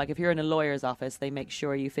way of like, if you're in a lawyer's office, they make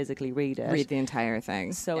sure you physically read it. Read the entire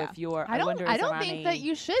thing. So if you're, I don't think that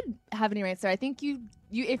you should have any rights there. I think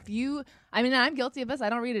I mean, I'm guilty of this. I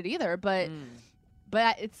don't read it either, but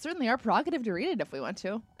it's certainly our prerogative to read it if we want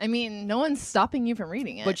to. I mean, no one's stopping you from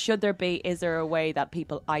reading it. But is there a way that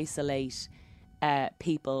people isolate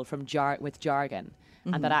people from with jargon?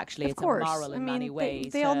 And that actually it's immoral in many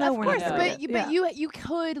ways. They all know we're not but you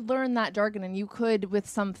could learn that jargon and you could, with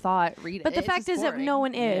some thought, read it. But the fact is that no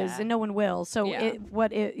one is and no one will. So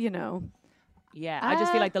Yeah, I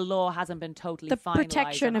just feel like the law hasn't been totally the finalized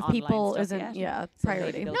protection on of people online stuff isn't yet.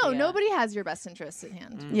 priority. No, nobody has your best interests at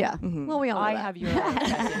hand. Yeah. Well, we all know I that. have your best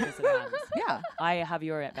interests at hand. Yeah, I have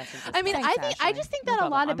your best interests. I mean, I just think that a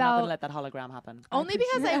lot I'm not about gonna let that hologram happen. only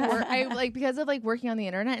because I like because of like working on the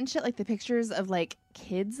internet and shit, like the pictures of like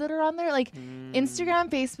kids that are on there, like Instagram,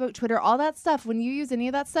 Facebook, Twitter, all that stuff. When you use any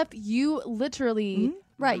of that stuff, you literally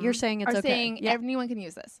Right, you're saying it's are okay. saying anyone can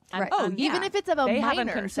use this. And, Right. Even if it's of a They haven't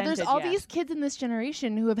minor. So there's consented all yet. these kids in this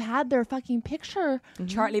generation who have had their fucking picture.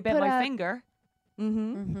 Charlie bit Put my up- finger.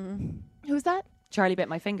 Who's that? Charlie bit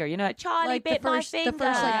my finger. You know, Charlie Like bit the first my finger. big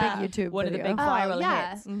YouTube One of the video. big Oh, viral yeah.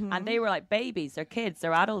 hits. And they were like babies. They're kids.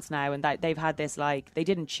 They're adults now, and they've had this like they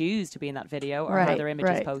didn't choose to be in that video or have Right, their images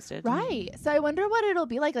right. posted. Right. So I wonder what it'll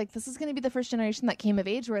be like. Like, this is going to be the first generation that came of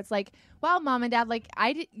age where it's like, wow, mom and dad, like,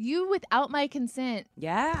 you without my consent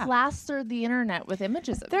Yeah. plastered the internet with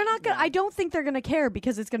images of They're me. not gonna. I don't think they're gonna care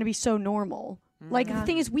because it's gonna be so normal. Like the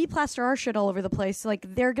thing is, we plaster our shit all over the place. Like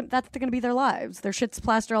that's gonna be their lives. Their shit's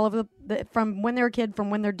plastered all over from when they're a kid, from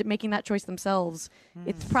when they're making that choice themselves.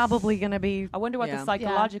 It's probably gonna be. I wonder what the Yeah.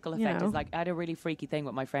 psychological You effect know. is like. I had a really freaky thing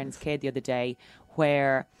with my friend's kid the other day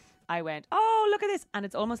where I went, oh, look at this. And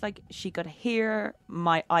it's almost like she could hear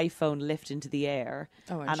my iPhone lift into the air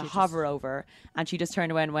and she hover over. And she just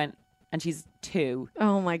turned away and went, and she's 2.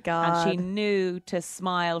 Oh my god! And she knew to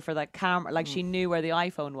smile for that camera. Like she knew where the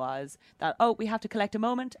iPhone was. That, oh, we have to collect a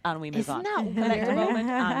moment and we move on. Isn't that Collect a weird? moment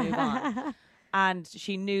and move on. And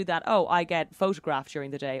she knew that, oh, I get photographed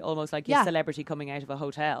during the day, almost like Yeah. a celebrity coming out of a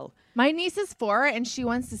hotel. My niece is 4 and she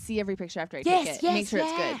wants to see every picture after I take it. Make sure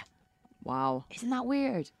it's good. Wow. Isn't that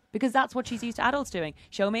weird? Because that's what she's used to adults doing.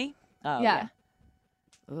 Show me. Oh, Yeah.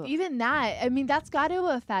 Ugh. Even that, I mean, that's got to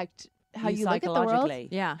affect how you look at the world. psychologically.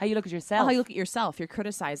 Yeah. How you look at Well, yourself how you look at yourself. You're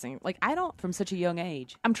criticizing. Like, I don't. from such a young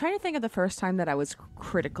age. I'm trying to think of the first time that I was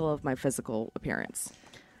critical of my physical appearance.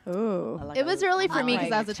 Ooh. It was early for me because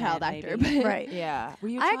like I was a child 10 actor. maybe. But Right. Yeah. Were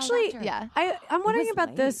you a I child actually, actor? yeah. I'm wondering was about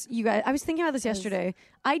late. this, you guys. I was thinking about this yesterday.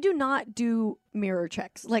 I do not do mirror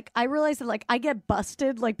checks. Like, I realize that, like, I get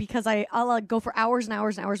busted, like, because I'll like, go for hours and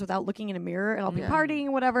hours and hours without looking in a mirror, and I'll be partying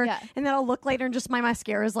and whatever, Yeah. and then I'll look later and just my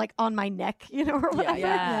mascara is, like, on my neck, you know, or whatever.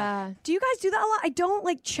 Yeah. Do you guys do that a lot? I don't,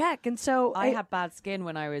 like, check, and so I had bad skin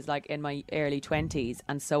when I was like in my early 20s,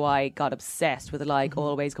 and so I got obsessed with like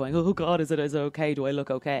always going, oh God, is it okay? Do I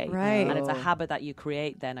look okay? Right. And it's a habit that you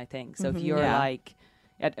create then, I think. So if you're Yeah. like,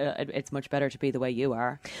 it's much better to be the way you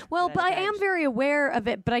are. Well, than but I judge. am very aware of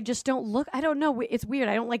it, but I just don't look. I don't know. It's weird.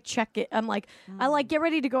 I don't like check it. I'm like, I like get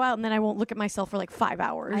ready to go out, and then I won't look at myself for like 5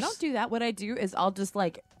 hours. I don't do that. What I do is I'll just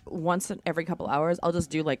like once in every couple hours, I'll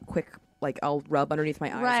just do like quick, like I'll rub underneath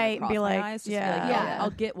my eyes, Right, and and be across my like, eyes, just yeah. be like, Yeah. I'll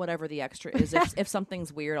get whatever the extra is. If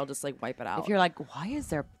something's weird, I'll just like wipe it out. If you're like, why is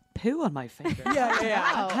there poo on my finger?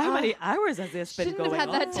 Wow. How many hours has this been Shouldn't going have had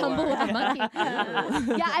on that tumble for? with a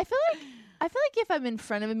monkey. Yeah, I feel like if I'm in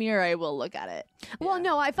front of a mirror, I will look at it. Well,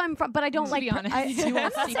 no, if I'm, but I don't To like. be honest. I'm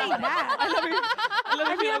not saying that.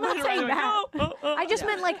 I mean, I'm not saying that. I just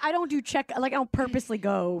meant like I don't do check. Like I don't purposely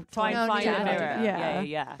go. to, Find like, a check. mirror. Yeah.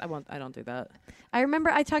 Yeah. I don't do that. I remember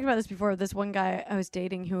I talked about this before. This one guy I was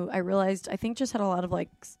dating who I realized I think just had a lot of like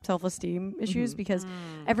self-esteem issues because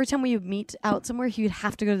every time we would meet out somewhere, he would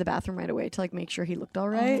have to go to the bathroom right away to like make sure he looked all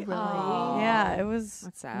right. Yeah, it was.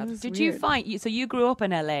 That's sad. it was Did you weird. find so you grew up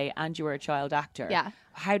in LA and you were a child actor? Yeah.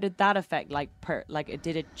 How did that affect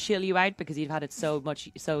did it chill you out because you've had it so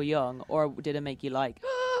young, or did it make you like?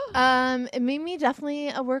 It made me definitely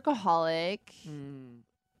a workaholic.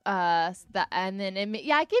 And then it gave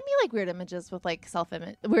me like weird images with like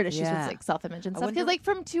weird issues Yeah. with like self-image and I stuff. Because wonder- like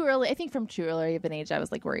from too early of an age, I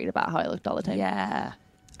was like worried about how I looked all the time. Yeah.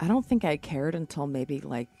 I don't think I cared until maybe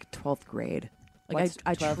like 12th grade. Like What's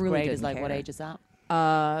I 12th truly grade didn't is like, care. what age is that?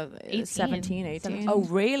 17, 18. Oh,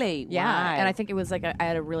 really? Yeah, Wow. and I think it was like I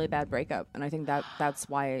had a really bad breakup, and I think that's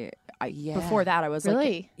why Yeah. before that I was like,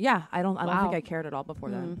 Really? yeah, I don't Wow. think I cared at all before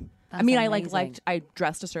then. I That's mean, I amazing. I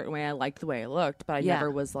dressed a certain way, I liked the way I looked, but I Yeah. never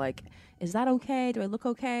was like, is that okay? Do I look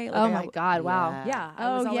okay? Like, Oh I- my God! Wow. Yeah. Yeah. I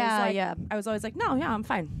Oh, was always yeah, like, yeah. I was always like, no, yeah, I'm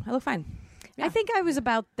fine. I look fine. I think I was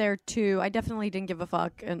about there too. I definitely didn't give a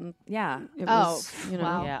fuck, and Yeah. it Oh, was, you know.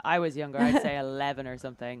 wow. Yeah, I was younger. I'd say 11 or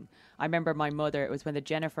something. I remember my mother, it was when the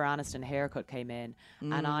Jennifer Aniston haircut came in,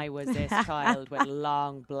 and I was this child with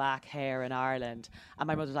long black hair in Ireland. And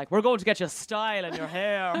my mother was like, we're going to get you style in your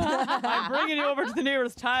hair. I'm bringing you over to the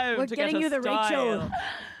nearest town We're to get getting a you the style. Rachel.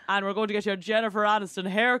 And we're going to get you a Jennifer Aniston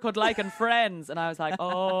haircut like in Friends. And I was like,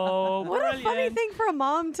 oh, What a funny brilliant. thing for a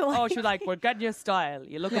mom to like. Oh, she was like, we're getting you a style.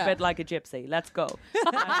 You look a Yeah. bit like a gypsy. Let's go.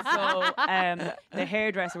 And so the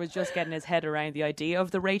hairdresser was just getting his head around the idea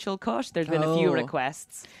of the Rachel cut. There's been a few Oh.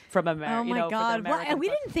 requests from America. Oh my God! What? And we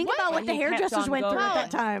didn't think about what the He kept hairdressers on went through at going.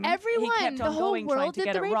 that time. Everyone, he kept the on whole going trying world to did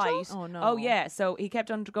get the it Rachel. right. Oh, no. Oh yeah, so he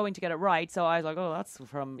kept on going to get it right. So I was like, oh, that's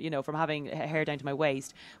from from having hair down to my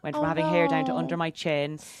waist, went from Oh, having hair down to no. under my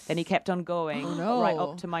chin. Then he kept on going no. right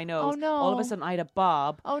up to my nose. Oh, no. All of a sudden, I had a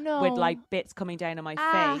bob Oh, no. with like bits coming down on my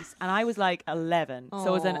Ah. face, and I was like 11, so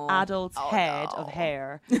it was an Oh. adult's head of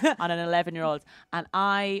hair on an 11-year-old, and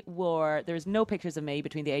I wore. There's no pictures of me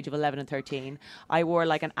between the age of 11 and 13. I wore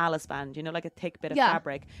like an Alice band, like a thick bit of Yeah.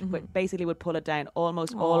 fabric, but basically would pull it down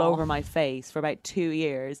almost all over my face for about 2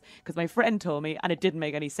 years because my friend told me, and it didn't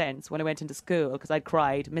make any sense when I went into school because I'd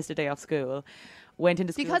cried, missed a day off school. Went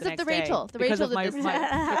into school Because the of the next day. Rachel. The Because Rachel of my, did this.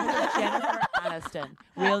 because of Jennifer Aniston,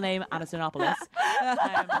 real name Anistonopoulos.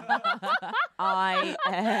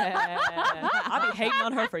 I've been hating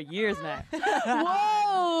on her for years now.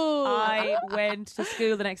 Whoa! I went to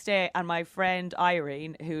school the next day, and my friend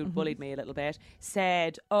Irene, who bullied me a little bit,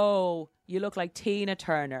 said, "Oh, you look like Tina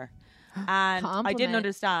Turner." And I didn't Compliment.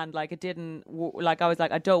 understand. Like, it didn't. I was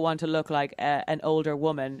like, I don't want to look like an older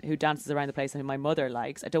woman who dances around the place and who my mother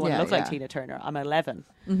likes. I don't want to Yeah, look like yeah. Tina Turner. I'm 11,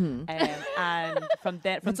 and from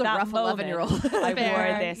That's a that rough moment, 11-year-old. I Fair,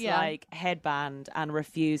 wore this yeah. like headband and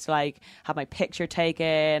refused to like have my picture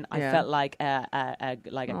taken. I Yeah. felt like a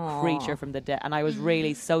creature from the dead, and I was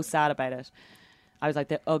really so sad about it. I was like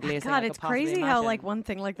the ugliest thing I God, could it's possibly crazy how imagine. like one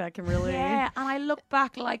thing like that can really. Yeah, and I look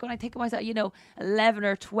back like when I think of myself, 11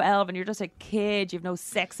 or 12, and you're just a kid, you've no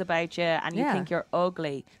sex about you, and you Yeah. think you're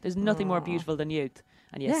ugly. There's nothing more beautiful than youth,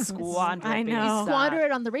 and you Yeah. squander it I being know. sad. Squander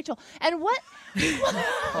it on the Rachel. And what?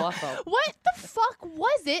 Awful. What the fuck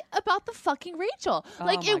was it about the fucking Rachel?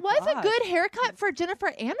 Like, Oh my it was a God. good haircut for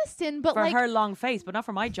Jennifer Aniston, but For like, her long face, but not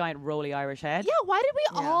for my giant rolly Irish head. yeah, why did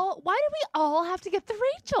we all have to get the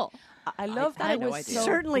Rachel? I love that I it had no was idea. so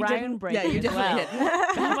Certainly didn't. groundbreaking. Yeah, you as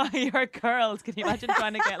definitely well. Your curls. Can you imagine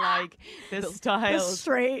trying to get like the The styles?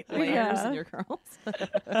 straight. layers Yeah. in your curls.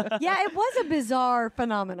 Yeah, it was a bizarre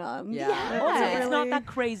phenomenon. Yeah. Also, Yeah. it's not that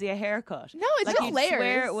crazy a haircut. No, it's like, just you'd layers.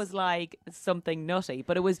 swear it was like something nutty,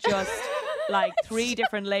 but it was just like 3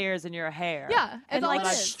 different layers in your hair. Yeah, And it's all like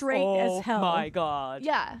it is. straight oh as hell. my god.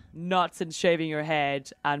 Yeah. Not since shaving your head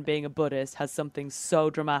and being a Buddhist has something so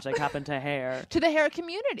dramatic happened to hair. To the hair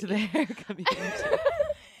community. To the hair community.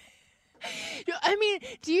 I mean,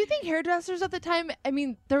 do you think hairdressers at the time? I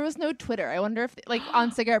mean, there was no Twitter. I wonder if, like,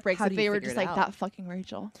 on cigarette breaks, How if do they you were figure just it like out? that fucking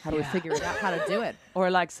Rachel. How do we figure it out? How to do it?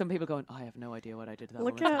 Or like some people going, I have no idea what I did to that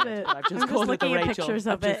Look woman's at head, it. but I've just I'm called just it the looking at Rachel. pictures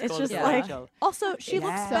I've of it. It's called just the like- Rachel. Also, she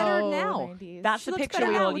looks Yeah. better So now. 90s. That's She the looks picture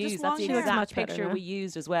better we now all with just use. That's the long hair. exact Much better picture now. we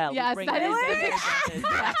used as well. Yes, We bring that in is the the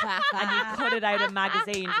hairdressers. And you cut it out of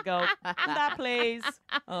magazine to go, that please.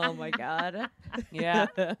 Oh my god. Yeah.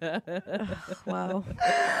 Wow.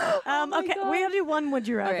 Okay, we gotta do one. Would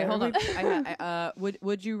you rather? Okay, hold on.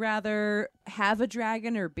 Would you rather have a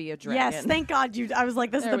dragon or be a dragon? Yes, thank God you. I was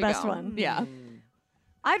like, this There is we the best go. one. Yeah.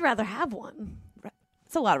 I'd rather have one.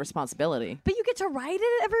 It's a lot of responsibility. But you get to ride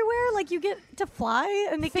it everywhere. Like you get to fly,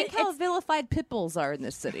 and it Think get, how vilified pit bulls are in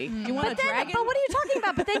this city. You want a But then, dragon? but what are you talking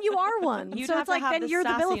about? But then you are one. You'd so have it's to like have then the you're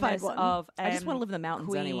the vilified sassiness one. of, I just want to um, live in the mountains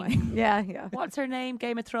Queen. anyway. Yeah. What's her name?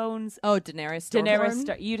 Game of Thrones? Oh, Daenerys. Daenerys.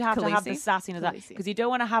 Stormborn? You'd have to have the Khaleesi? sassiness of that Khaleesi. because you don't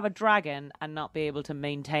want to have a dragon and not be able to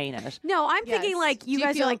maintain it. No, I'm Yes. thinking like Do you you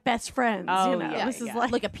guys feel- are like best friends. Oh, you know, yeah, this is yeah.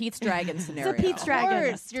 like Like a Pete's dragon scenario. Pete's Of dragon.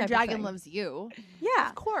 course, your type of dragon thing. loves you. Yeah.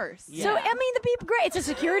 Of course. So I mean, the people great. It's a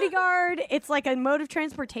security guard. It's like like a mode of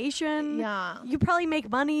transportation. Yeah. You probably make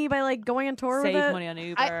money by like going on tour Save with it. money on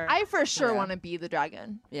Uber. I for sure want to be the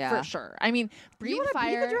dragon. Yeah. For sure. I mean, breathe wanna be the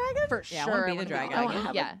fire. dragon? For Yeah, I sure. wanna be I the wanna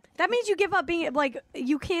dragon. Yeah. That means you give up being like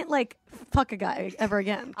you can't like fuck a guy ever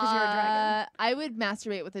again because you're a dragon. I would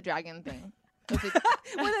masturbate with a dragon thing. With With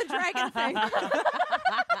a dragon thing.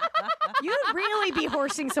 You'd really be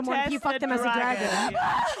horsing someone if you Test fucked the them as a dragon.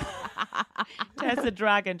 Yeah. Test the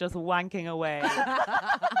dragon just wanking away in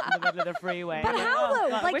the middle of the freeway. But how, though?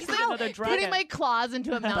 God, Like, wish there was how? another dragon. putting my claws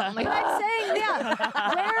into a mountain. Like, But I'm saying, yeah.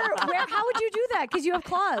 How would you do that? Because you have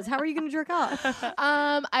claws. How are you going to jerk off?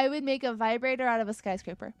 I would make a vibrator out of a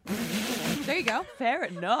skyscraper. There you go. Fair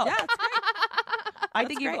enough. Yeah, that's great. I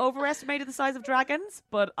think you've overestimated the size of dragons,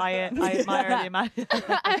 but I admire the amount.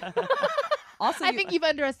 Also, I think you've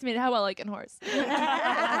underestimated how well I can horse.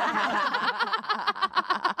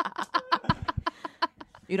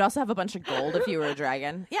 You'd also have a bunch of gold if you were a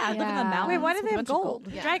dragon. Yeah, live in the Yeah. mountains. Wait, why do with they a have bunch of gold?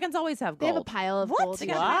 Yeah. Dragons always have They gold. have a pile of What? gold. What?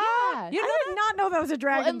 Yeah. You did not know that was a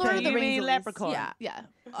dragon in Lord of thing. the You Rings, mean at least. leprechaun? Yeah. Yeah.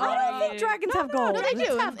 I don't think dragons have gold. No, they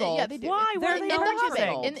do. have gold. Yeah, they do. Why? They're In not the have Hobbit.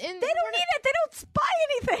 gold. In They don't need it. They don't spy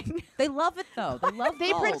anything. They love it though. They love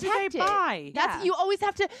They gold. protect They it. buy. That's Yeah. you always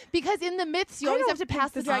have to because in the myths you I always don't have to think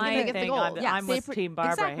pass the this dragon is to I get the think gold. I'm with Team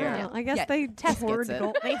Barbara exactly. here. Yeah. I guess Yeah, they Tess gets hoard it.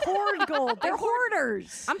 gold. They hoard gold. They're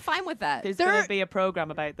hoarders. I'm fine with that. There's going to be a program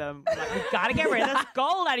about them. Like, we've got to get rid of this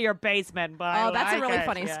gold out of your basement. But I Oh, that's a like really it.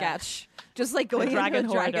 funny Yeah. sketch. Just like going dragon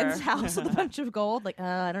into a dragon's hoarder. house with a bunch of gold. Like,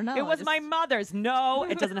 I don't know. It was my mother's. No,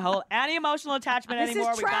 it doesn't hold any emotional attachment This is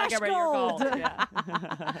anymore. We gotta trash get rid of your gold. gold.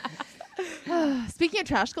 Yeah. Speaking of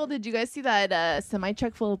trash gold, did you guys see that semi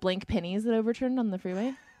truck full of blank pennies that overturned on the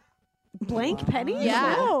freeway? Blank pennies?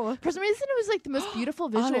 Yeah. No. For some reason, it was like the most beautiful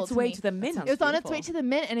visual. On its to way me. to the mint. sounds It was on its beautiful. way to the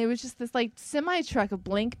mint, and it was just this like semi truck of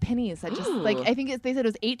blank pennies that just like I think they said it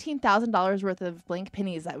was $18,000 worth of blank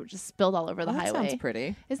pennies that were just spilled all over the That highway. sounds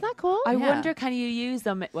pretty. Isn't that cool? I Yeah. wonder, can you use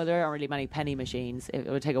them? Well, there aren't really many penny machines. It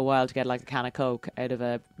would take a while to get like a can of Coke out of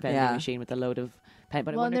a vending Yeah. machine with a load of penny.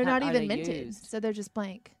 But I well, and wonder they're not how even they minted, used. so they're just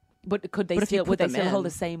blank. But could they But if you still? put Would they them still hold in- the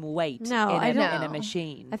same weight? No, in I a, don't in a know.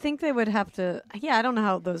 machine. I think they would have to. Yeah, I don't know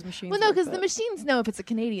how those machines. Well, no, work, because the but- machines know if it's a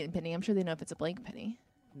Canadian penny. I'm sure they know if it's a blank penny.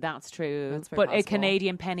 That's true. That's very but a possible.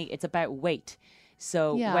 Canadian penny, it's about weight.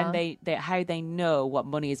 So Yeah. when they how they know what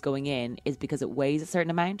money is going in is because it weighs a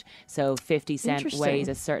certain amount. So 50 cent Interesting. weighs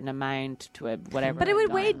a certain amount to a whatever. But it would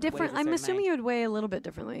dime weigh weighs different. a I'm certain assuming it amount. would weigh a little bit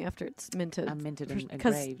differently after it's minted. And minted and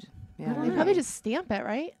 'Cause- engraved. Yeah. They probably just stamp it,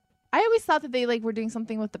 right? I always thought that they like were doing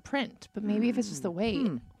something with the print, but maybe if it's just the weight.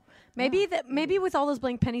 Maybe with all those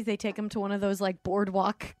blank pennies, they take them to one of those like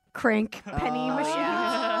boardwalk crank penny machines.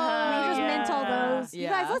 We just mint all those. You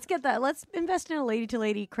guys, Yeah. let's get that. Let's invest in a lady to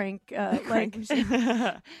lady crank. Like,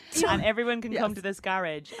 And everyone can come to this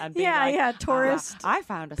garage and be yeah, like, yeah, tourist. I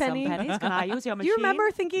found penny." some pennies. Can I use your Do machine? you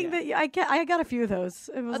remember thinking that I got a few of those?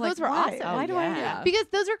 It was Oh, like, those were why? awesome. Why do I? Yeah. Because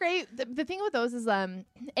those are great. The thing with those is,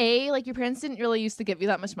 like your parents didn't really used to give you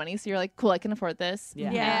that much money, so you're like, cool, I can afford this.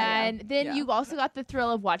 Yeah. Yeah. And then Yeah. you also got the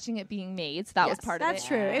thrill of watching it being made, so that was Yes, part of it. That's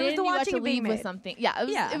true. It was Then the you got watching to it being leave with made. something. Yeah,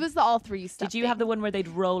 Yeah. it was the all three stuff. Did you have the one where they'd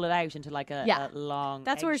roll it out into like a, Yeah. a long?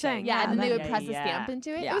 That's what we're egg saying. shape? Yeah, and then they would Yeah, press the yeah. stamp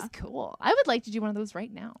into it. Yeah. It was cool. I would like to do one of those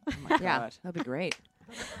right now. Oh my Yeah, God. that'd be great.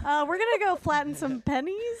 We're gonna go flatten some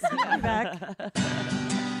pennies. We'll be back.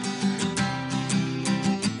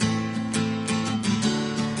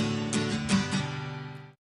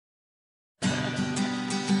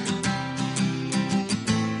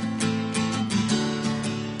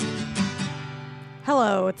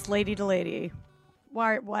 Hello, it's Lady to Lady.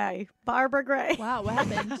 Why? Barbara Gray. Wow, what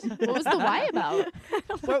happened? What was the why about?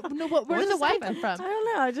 Where did the why come from? I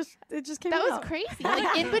don't know. It just came That was out. crazy.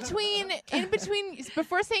 Like in between,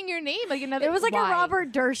 before saying your name, like another. It was like why? a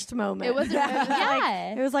Robert Durst moment. It was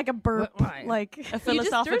yeah. It was like a burp. Why? Like A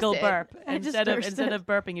philosophical Durst it. burp. I just Instead Durst of it.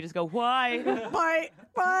 burping, you just go, why?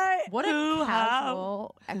 why? What Who, a how?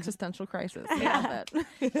 casual existential crisis. I love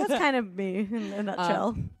it. That's kind of me in a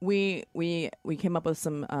nutshell. We came up with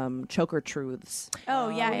some choker truths. Oh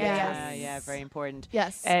yeah. Yeah, very important.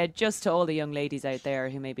 Yes. Just to all the young ladies out there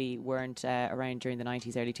who maybe weren't around during the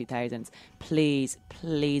 90s, early 2000s, please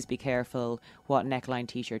be careful what neckline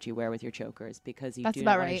t-shirt you wear with your chokers because you That's do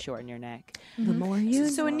about not want to right. shorten your neck. The more you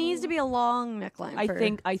So it needs to be a long neckline. I for-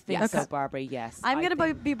 think Yes. so, Barbara. Yes, I'm I gonna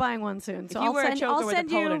think be buying one soon. If So you I'll wear send. a choker I'll with a send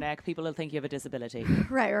polar you. neck, people will think you have a disability.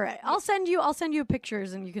 Right. I'll send you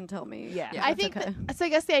pictures and you can tell me. Yeah. I that's think okay. so. I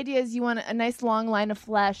guess the idea is you want a nice long line of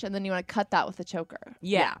flesh, and then you want to cut that with a choker.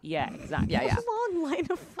 Yeah, exactly. Yeah. long line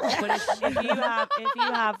of flesh. But if you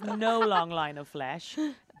have no long line of flesh,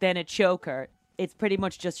 then a choker, it's pretty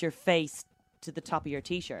much just your face to the top of your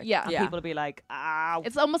t-shirt. Yeah. And Yeah. people will be like, ah.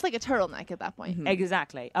 It's almost like a turtleneck at that point.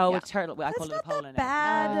 Exactly. Oh, Yeah. it's turtle. I call it a polo neck.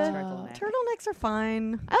 Bad. Turtleneck. Turtlenecks are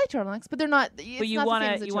fine. I like turtlenecks, but they're not. It's But you not the want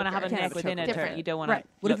same as to have a choker. neck within a Different. turtle. You don't want Right. to.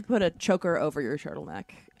 What if you put a choker over your turtleneck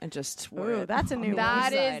and just wear Ooh, it? that's a new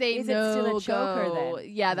That one. is a Is it still a no-go. choker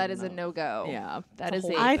then? Yeah, that is a no-go. Yeah. That It's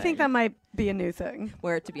is a a. whole I think that might be a new thing.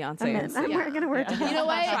 Wear it to Beyonce. I'm in. and I'm see. going to wear it to You know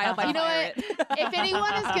Trial by what? You know fire what? If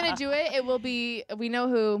anyone is gonna do it, it will be. We know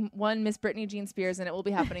who. One Miss Britney Jean Spears, and it will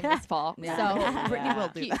be happening this fall. Yeah. So Brittany will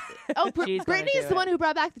do that. Oh, She's gonna Britney's do the it. one who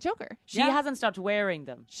brought back the choker. She Yeah. hasn't stopped wearing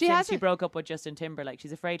them She since she hasn't. broke up with Justin Timberlake.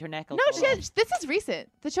 She's afraid her neck will No, fall off. this is recent.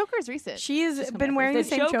 The choker is recent. She's been wearing the The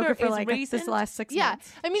same choker choker for is like recent? this last 6 Yeah,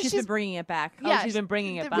 months. I mean She's been bringing it back. Oh, she's been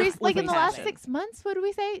bringing it back. Like in the last recently. 6 months. What do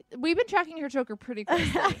we say? We've been tracking her choker pretty closely.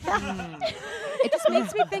 It just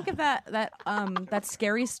makes me think of that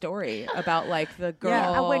scary story about like the girl.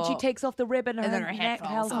 Yeah, and when she takes off the ribbon and then her head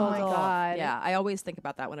falls oh my off. god. Yeah, I always think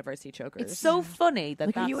about that whenever I see chokers. It's so funny that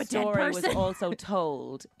Like, are that you a dead story was person? also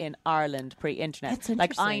told in Ireland pre-internet. That's Like I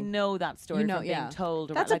interesting. know that story You know, from yeah. being told.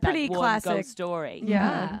 That's around, a like pretty that one classic- ghost story.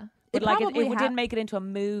 Yeah. But It like probably didn't make it into a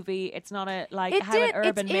movie. It's not a like It how did- an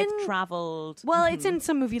urban it's myth in- traveled. Well, it's in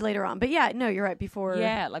some movie later on. But yeah, no, you're right. Before.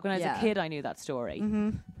 Yeah, like when I was Yeah. a kid, I knew that story,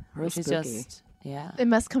 Mm-hmm. which is spooky. just It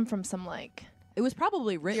must come from some like. It was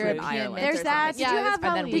probably written in European Ireland. myth There's or that. something. Did Yeah, you it was have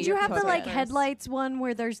probably Did you have the took like it. headlights one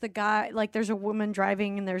where there's the guy like there's a woman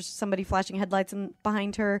driving and there's somebody flashing headlights and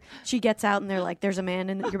behind her. She gets out and they're like there's a man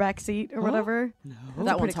in your back seat or whatever. That one's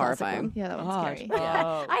Pretty classic horrifying. one. Yeah, that one's scary.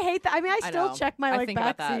 Oh. I hate that. I mean, I I still know. check my I like think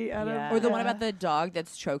about back that. seat. I don't- Yeah. Or the one about the dog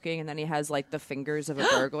that's choking and then he has like the fingers of a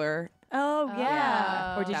burglar. Oh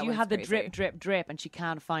yeah. Or did That you one's have the crazy. drip, drip, drip, and she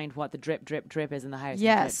can't find what the drip, drip, drip is in the house? and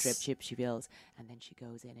Yes. Drip, drip, chip, she feels, and then she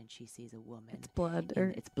goes in and she sees a woman. It's blood. in- Or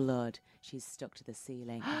it's blood. She's stuck to the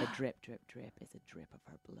ceiling, and the drip, drip, drip is a drip of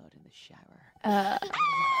her blood in the shower.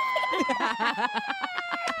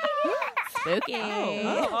 Spooky.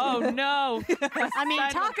 Oh no! I mean,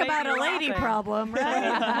 talk about a lady problem,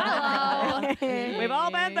 right? We've all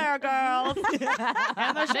been there, girls. In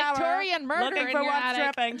the shower, Victorian murder looking in for your what's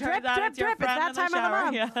attic. dripping. Drip, Turns out drip, it's your drip. It's friend that in the time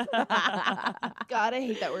of the shower. God, I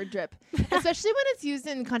hate that word drip, especially when it's used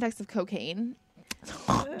in context of cocaine.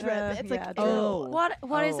 Drip. It's like yeah, ew. What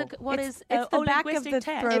is It's the back of the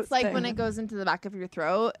throat. It's like when thing. it goes into the back of your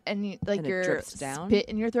throat and you, like And it your drips down? spit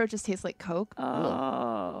in your throat just tastes like Coke.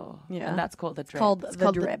 Oh, Yeah. and that's called the drip. called It's the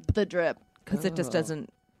called drip. The drip. Because it just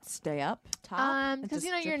doesn't stay up top. It Because just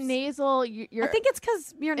you know your drips. nasal. Your I think it's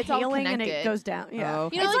because you're It's all inhaling and it connected. goes down. Yeah. Oh,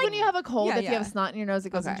 you know, It's like like- when you have a cold, Yeah, if you have yeah. snot in your nose, it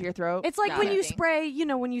goes Okay. into your throat. It's like Got when it. you spray, you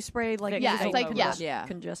know, when you spray like Yeah, it's nasal like- conges- yeah. Yeah.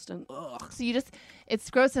 congestant. So you just, it's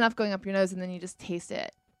gross enough going up your nose, and then you just taste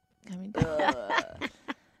it. I mean,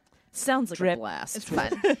 Sounds like Drip. a blast. it's fun.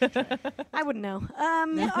 I wouldn't know.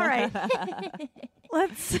 All right.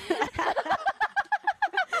 Let's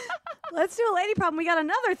let's do a lady problem. We got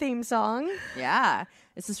another theme song. Yeah.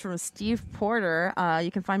 This is from Steve Porter.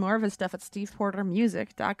 You can find more of his stuff at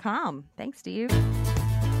steveportermusic.com. Thanks, Steve.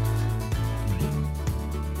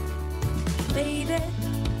 Lady,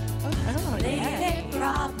 lady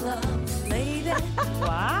problems, lady,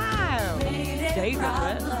 Wow. lady David,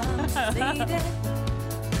 problems, lady,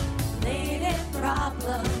 lady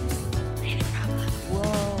problems.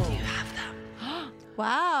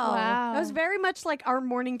 Wow. Wow. That was very much like our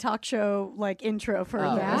morning talk show like intro for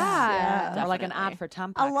Oh, this. yeah. Or like an ad for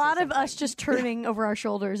Tampax. A or lot of us something. just turning over our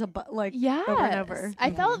shoulders like Yeah. over and over. I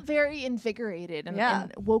felt very invigorated and, Yeah.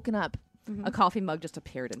 and woken up. A coffee mug just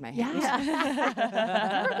appeared in my hand.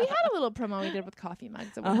 Remember, we had a little promo we did with coffee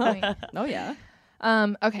mugs at one point. Oh, yeah.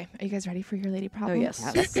 Okay, are you guys ready for your lady problem? Oh, yes.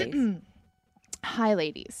 Hi,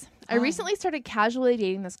 ladies. I recently started casually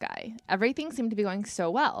dating this guy. Everything seemed to be going so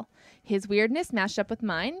well. His weirdness matched up with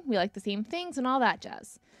mine. We liked the same things and all that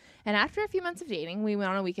jazz. And after a few months of dating, we went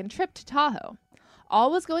on a weekend trip to Tahoe. All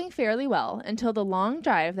was going fairly well until the long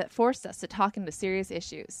drive that forced us to talk into serious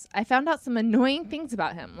issues. I found out some annoying things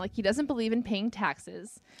about him, like he doesn't believe in paying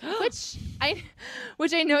taxes, which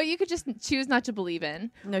I know you could just choose not to believe in.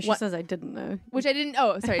 No, she What- says I didn't know. Which I didn't.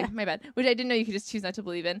 Oh, sorry, my bad. Which I didn't know you could just choose not to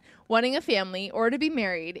believe in. Wanting a family or to be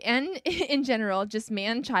married, and in general, just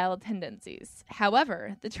man-child tendencies.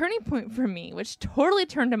 However, the turning point for me, which totally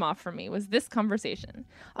turned him off for me, was this conversation.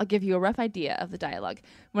 I'll give you a rough idea of the dialogue.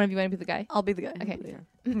 One of you want to be the guy? I'll be the guy. Okay.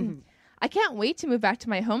 I can't wait to move back to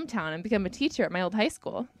my hometown and become a teacher at my old high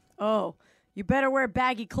school. Oh, you better wear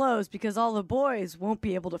baggy clothes because all the boys won't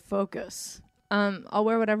be able to focus. I'll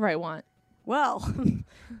wear whatever I want. Well,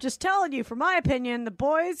 just telling you, from my opinion, the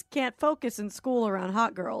boys can't focus in school around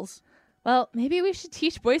hot girls. Well, maybe we should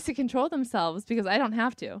teach boys to control themselves because I don't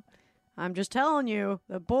have to. I'm just telling you,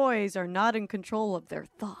 the boys are not in control of their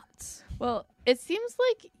thoughts. Well, it seems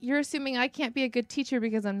like you're assuming I can't be a good teacher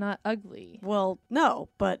because I'm not ugly. Well, no,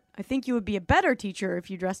 but I think you would be a better teacher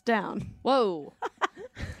if you dressed down. Whoa.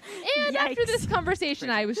 And after this conversation,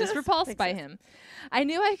 I was just repulsed by him. I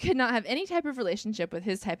knew I could not have any type of relationship with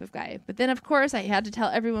his type of guy. But then, of course, I had to tell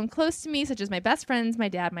everyone close to me, such as my best friends, my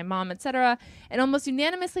dad, my mom, etc., and almost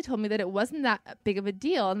unanimously told me that it wasn't that big of a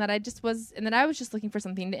deal and that I was just looking for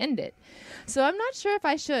something to end it. So I'm not sure if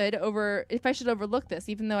I should overlook this,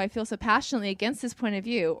 even though I feel so passionately against his point of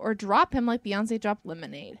view, or drop him like Beyonce dropped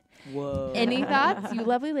Lemonade. Whoa. Any thoughts you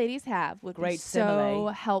lovely ladies have would be Great so simile.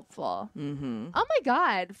 helpful. Mm-hmm. Oh my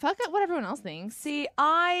God. Fuck up what everyone else thinks. See,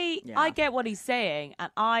 I get what he's saying,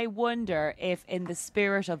 and I wonder if in the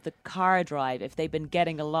spirit of the car drive, if they've been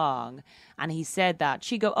getting along, and he said that,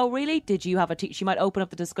 she'd go, oh, really? Did you have a teacher? She might open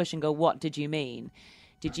up the discussion and go, what did you mean?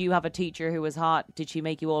 Did you have a teacher who was hot? Did she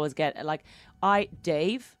make you always get,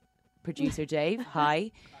 Dave, producer Dave,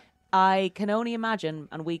 hi. I can only imagine,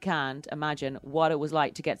 and we can't imagine, what it was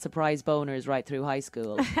like to get surprise boners right through high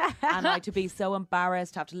school. And to be so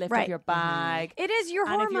embarrassed, have to lift up your bag. It is, your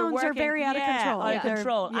And if you're hormones are working- very out of control. Out of They're-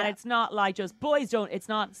 control. yeah. And it's not like just boys don't, it's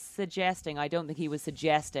not suggesting, I don't think he was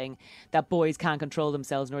suggesting that boys can't control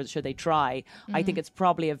themselves, nor should they try. I think it's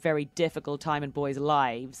probably a very difficult time in boys'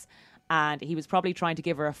 lives. And he was probably trying to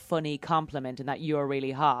give her a funny compliment in that you're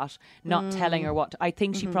really hot, not telling her what I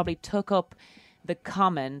think she probably took up the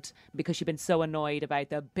comment because she'd been so annoyed about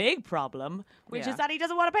the big problem, which is that he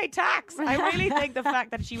doesn't want to pay tax. I really think the fact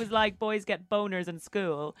that she was like, boys get boners in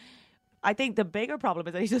school, I think the bigger problem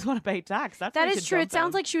is that he doesn't want to pay tax. That is true. It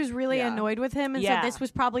sounds like she was really annoyed with him, and so this was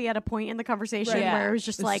probably at a point in the conversation where it was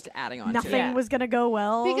just like adding on nothing was going to go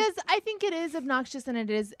well. Because I think it is obnoxious and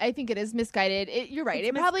I think it is misguided. You're right. It's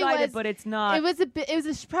It probably misguided, was, but it's not. It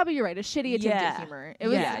was probably, you're right, a shitty attempt at humor. It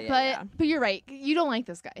was, but you're right. You don't like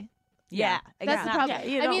this guy. Yeah, That's the problem.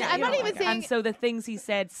 Yeah, I mean, I'm not even saying. And so the things he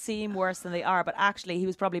said seem worse than they are, but actually he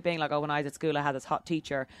was probably being like, oh, when I was at school I had this hot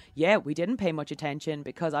teacher. Yeah, we didn't pay much attention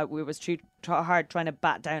because we was too hard trying to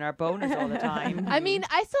bat down our boners all the time. I mean,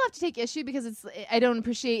 I still have to take issue because I don't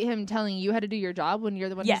appreciate him telling you how to do your job when you're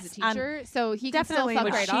the one who's the teacher. So he definitely can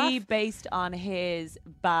still But fuck right she, off. based on his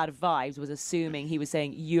bad vibes, was assuming he was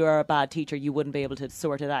saying, you're a bad teacher, you wouldn't be able to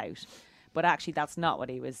sort it out. But actually, that's not what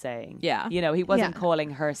he was saying. Yeah. You know, he wasn't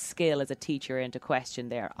calling her skill as a teacher into question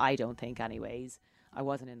there. I don't think, anyways. I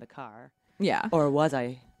wasn't in the car. Yeah. Or was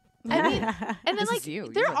I? I mean, and then This like is you.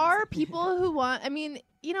 there You are people who want. I mean,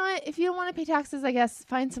 you know what? If you don't want to pay taxes, I guess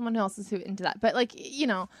find someone else who's into that. But like, you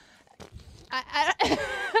know,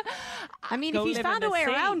 I mean, Go if he's live in found a the way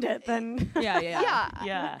sea. around it, then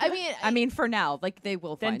yeah. I mean, for now, like they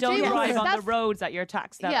will Then find don't you. drive on the That's- roads that your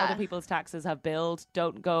tax that Yeah. other people's taxes have billed.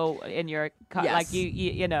 Don't go in your car. Yes. Like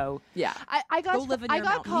you know. Yeah. I got Go live in I your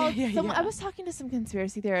got mountain. called. Yeah, someone, yeah. I was talking to some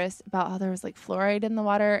conspiracy theorists about how there was like fluoride in the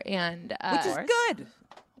water, and Which is course. good.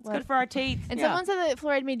 It's good for our teeth. And Yeah. someone said that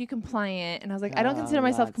fluoride made you compliant, and I was like, I don't consider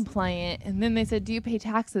myself lads. compliant. And then they said, do you pay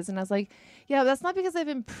taxes? And I was like, yeah, that's not because I've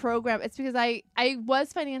been programmed. It's because I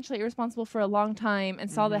was financially irresponsible for a long time and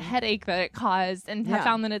saw the headache that it caused, and have Yeah.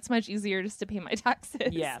 found that it's much easier just to pay my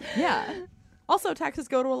taxes. Yeah. Yeah. Also, taxes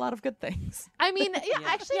go to a lot of good things. I mean,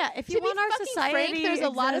 actually, Yeah, if to you be want our fucking society frank, there's a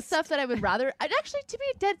lot of exist. stuff that I would rather. I'd actually, to be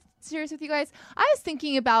dead serious with you guys, I was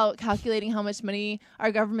thinking about calculating how much money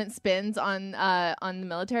our government spends on the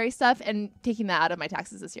military stuff and taking that out of my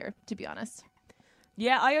taxes this year. To be honest,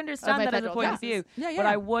 Yeah, I Of understand my that as a federal point taxes. of view. Yeah, But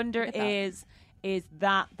yeah. I wonder get that. is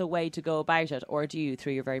that the way to go about it, or do you,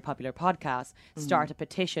 through your very popular podcast, start a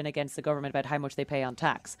petition against the government about how much they pay on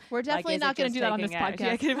tax? we're definitely is it not going to just do that on this taking out- podcast.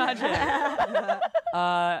 Yeah, can you imagine?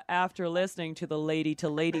 After listening to the Lady to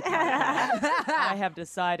Lady podcast, I have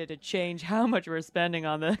decided to change how much we're spending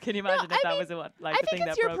on the. Can you imagine if that was what like I the think thing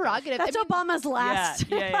it's that your broke prerogative. that's I mean, Obama's last.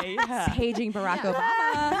 Yeah. Paging Barack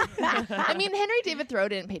Obama. I mean, Henry David Thoreau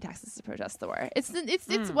didn't pay taxes to protest the war. It's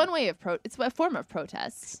one way of it's a form of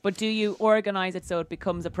protest. But do you organize it so it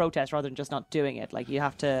becomes a protest rather than just not doing it? Like you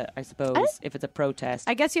have to, I suppose, if it's a protest.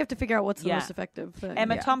 I guess you have to figure out what's the Yeah. most effective thing.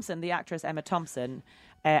 Emma Thompson, the actress Emma Thompson,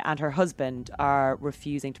 and her husband are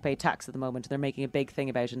refusing to pay tax at the moment. They're making a big thing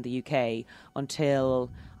about it in the UK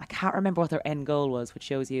until I can't remember what their end goal was, which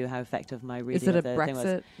shows you how effective my reading Is it a of the thing was.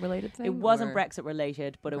 Brexit related thing? It wasn't or- Brexit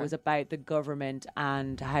related, but it Okay. was about the government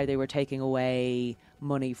and how they were taking away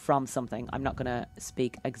money from something. I'm not going to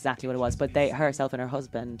speak exactly what it was, but herself and her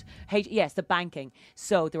husband, yes, the banking.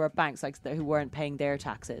 So there were banks like who weren't paying their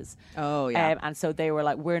taxes. Oh, yeah. And so they were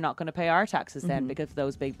like, we're not going to pay our taxes then because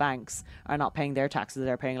those big banks are not paying their taxes.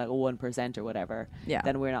 they're paying like 1% or whatever, Yeah.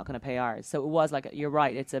 then we're not going to pay ours. So it was like, you're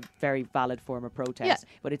right, it's a very valid form of protest,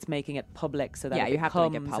 but it's making it public so that Yeah, it you have to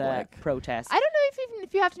make becomes it public. a protest. I don't know if even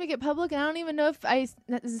if you have to make it public, and I don't even know if I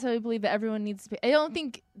necessarily believe that everyone needs to pay. I don't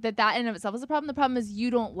think that in and of itself is a problem. The problem is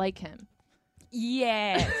you don't like him.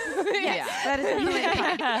 Yes. Yeah. That is definitely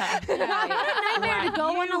a nightmare to go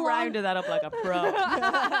on a You long. rounded that up like a pro.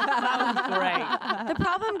 That was great. The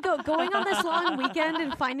problem going on this long weekend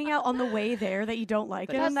and finding out on the way there that you don't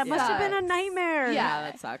like him. That must have been a nightmare. Yeah,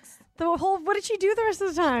 that sucks. The whole. What did she do the rest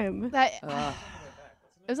of the time? That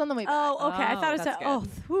it was on the way back. Oh, okay. I thought it was. that's Oh,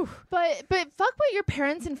 whew. But fuck what your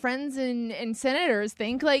parents and friends and senators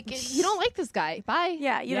think. Like, you don't like this guy. Bye.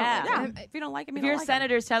 Yeah, you Yeah. don't. Yeah. If you don't like him, you If don't your like him.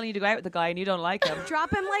 senator's telling you to go out with the guy and you don't like him,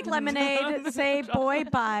 Drop him like lemonade. Say boy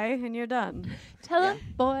bye, and you're done. Tell him,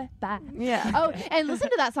 boy, bye. Yeah. Oh, and listen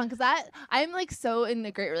to that song, because I'm like so in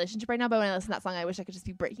a great relationship right now, but when I listen to that song, I wish I could just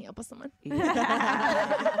be breaking up with someone.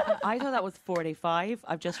 I thought that was 45.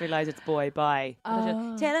 I've just realised it's boy bye. Tell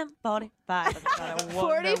him 45.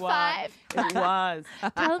 45. It was.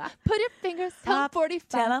 Tell him, put your fingers, tell him 45.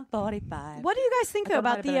 Tell him 45. What do you guys think though I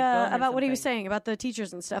thought about it might have been a gun or about what he was something. saying about the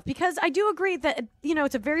teachers and stuff? Because I do agree that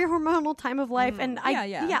it's a very hormonal time of life, and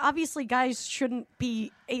obviously guys shouldn't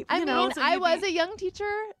be. I mean, I was a young teacher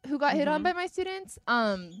who got hit on by my students.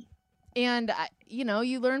 And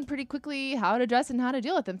you learn pretty quickly how to dress and how to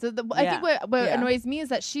deal with them. So I think what annoys me is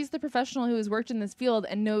that she's the professional who has worked in this field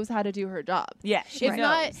and knows how to do her job. Yeah, she It's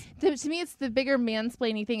not to me. It's the bigger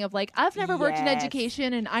mansplaining thing of like, I've never worked in Yes.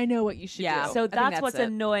 education and I know what you should do. So think that's that's what's it.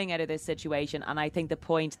 annoying out of this situation. And I think the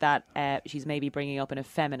point that she's maybe bringing up in a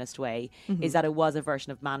feminist way is that it was a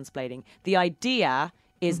version of mansplaining. The idea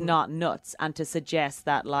is not nuts, and to suggest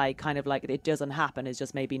that like kind of like it doesn't happen is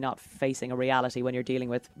just maybe not facing a reality when you're dealing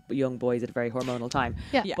with young boys at a very hormonal time.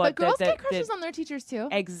 Yeah. But girls get crushes on their teachers too.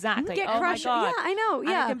 Exactly. Get oh crushes. my God. Yeah, I know. And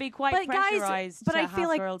Yeah, it can be quite but guys, pressurized but to I feel have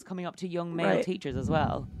like girls coming up to young male Right. teachers as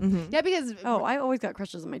well. Yeah, because I always got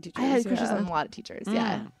crushes on my teachers. I had crushes yeah. on a lot of teachers.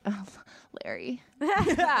 Yeah. Larry. You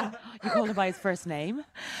called him by his first name?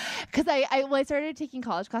 Because I started taking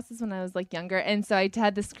college classes when I was like younger, and so I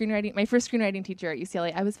had this my first screenwriting teacher at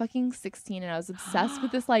UCLA. I was fucking 16, and I was obsessed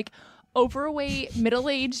with this like overweight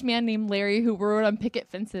middle-aged man named Larry who rode on picket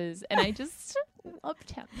fences, and I just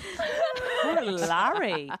loved him. Poor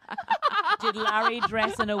Larry. Did Larry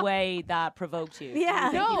dress in a way that provoked you?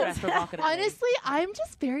 Yeah. Do you think he No, dressed provocatively? honestly, I'm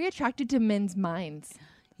just very attracted to men's minds.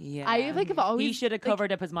 Yeah. I like have always He should have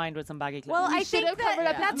covered up his mind with some baggy clothes. Well, He I should think have covered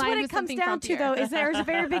up his that's mind what it with comes something down to, though, frumpier. is there's a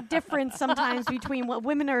very big difference sometimes between what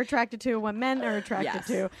women are attracted to and what men are attracted Yes.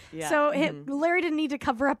 to. Yeah. So Larry didn't need to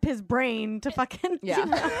cover up his brain to fucking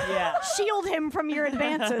yeah. shield him from your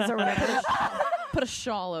advances or whatever. Put a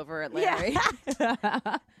shawl over it, Larry.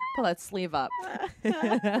 Pull that sleeve up.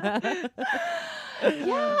 Yeah,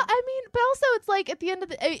 I mean, but also it's like at the end of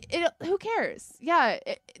the, who cares? Yeah,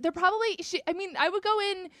 they're probably. I would go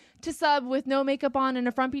in to sub with no makeup on and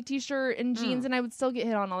a frumpy t-shirt and jeans, and I would still get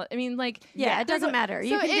hit on all. I mean, like, Yeah, it doesn't matter.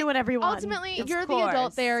 You so can do whatever you want. Ultimately, Of you're the course.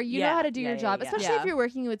 adult there. You know Yeah, how to do your yeah, job, yeah, yeah. especially if Yeah. you're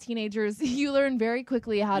working with teenagers. You learn very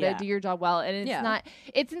quickly how to Yeah. do your job well, and it's Yeah. not.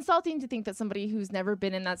 It's insulting to think that somebody who's never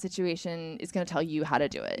been in that situation is going to tell you how to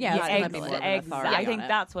do it. Yeah, Yeah, it's gonna be more of an exactly. authority I think on it.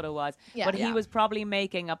 that's what it was. Yeah. But he Yeah. was probably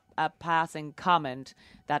making a passing comment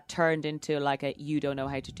that turned into like a you don't know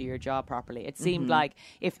how to do your job properly. It seemed like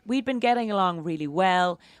if we'd been getting along really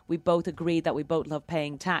well, we both agreed that we both love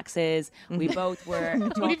paying taxes, we both were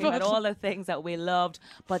talking about all the things that we loved.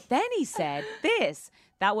 But then he said this.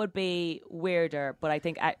 That would be weirder, but I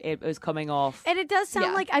think it was coming off. And it does sound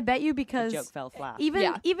Yeah. like, I bet you, because joke fell flat.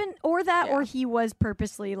 even or Yeah. he was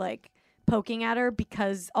purposely like poking at her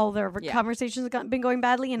because all their Yeah. conversations have been going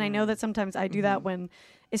badly. And I know that sometimes I do that when,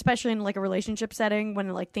 especially in like a relationship setting, when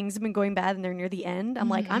like things have been going bad and they're near the end. I'm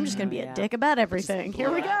like, I'm just gonna be a dick about everything. Here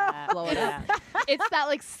we go. Blow it up. It's that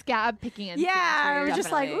like scab picking. instinct Yeah, where I was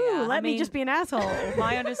just like, Definitely, ooh, yeah. let me mean- just be an asshole.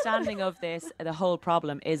 My understanding of this, the whole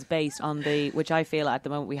problem is based on which I feel at the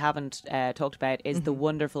moment we haven't talked about, is the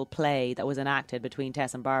wonderful play that was enacted between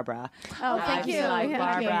Tess and Barbara. Oh, I thank feel you. like Yeah.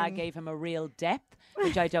 Barbara gave him a real depth,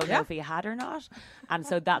 which I don't know if he had or not. And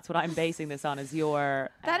so that's what I'm basing this on, is your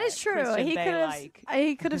That is true. Christian He could Bale-like. have.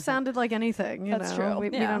 He could have sounded like anything. You That's know? true. We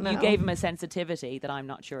Yeah. don't know. You gave him a sensitivity that I'm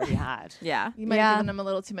not sure he had. Yeah. You might Yeah. have given them a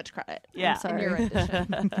little too much credit. Yeah. I'm sorry. In your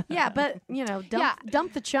rendition. Yeah, but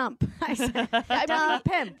dump the chump. I said, I dump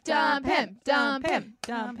him, Dump him. Dump him.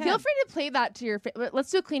 Dump Feel free to play that to your. Let's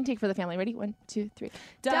do a clean take for the family. Ready? 1, 2, 3.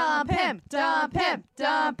 dump him, dump him,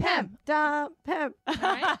 dump him, dump him.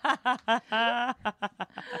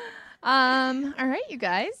 All right, you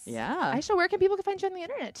guys. Yeah. Aisha, where can people find you on the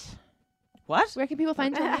internet? What? Where can people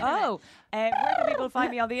find you? on the internet? Oh, where can people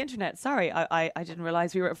find me on the internet? Sorry, I didn't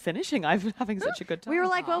realize we were finishing. I've been having such a good time. We were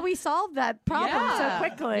like, well, we solved that problem so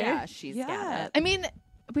quickly. Yeah, she's got it. I mean,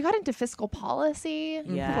 we got into fiscal policy, forms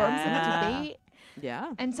of debate.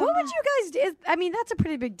 Yeah. And so What would you guys do? I mean, that's a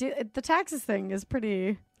pretty big deal. The taxes thing is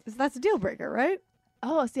pretty. That's a deal breaker, right?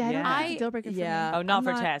 Oh, see, I don't know. Yeah. If it's a deal breaker for me. Oh, not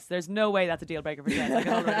for Tess. There's no way that's a deal breaker for Tess. I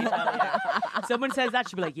can already tell you. Someone says that,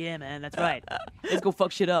 she'll be like, yeah, man, that's right. Let's go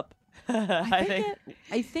fuck shit up.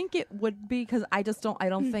 I think it would be because I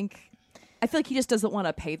don't think. I feel like he just doesn't want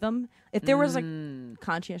to pay them. If there was a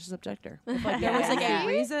conscientious objector,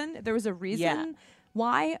 if there was a reason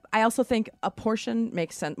why. I also think a portion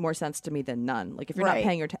makes more sense to me than none. Like if you're not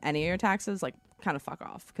paying any of your taxes, like kind of fuck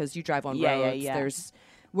off because you drive on roads.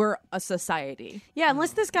 We're a society. Yeah,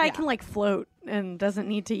 unless this guy can like float and doesn't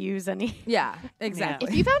need to use any. Yeah, exactly.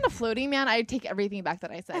 If you found a floating man, I'd take everything back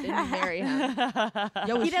that I said and marry him.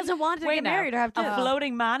 He doesn't want to get married or have kids. A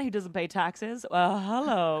floating man who doesn't pay taxes? Well,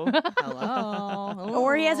 hello. Hello.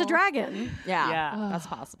 Or he has a dragon. Yeah, that's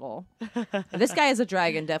possible. If this guy is a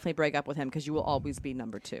dragon, definitely break up with him because you will always be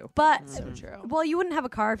number 2. But So true. well, you wouldn't have a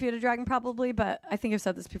car if you had a dragon, probably. But I think I've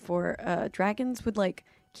said this before. Dragons would like.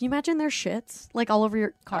 Can you imagine their shits like all over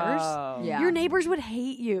your cars? Oh. Yeah. Your neighbors would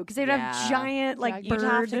hate you because they'd have giant like You'd bird.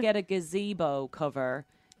 have to get a gazebo cover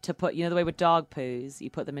to put, the way with dog poos, you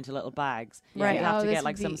put them into little bags. Right. You'd have Oh, to this get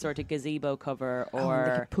like would some be- sort of gazebo cover They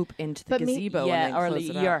or could poop into the But maybe- gazebo. and then or a close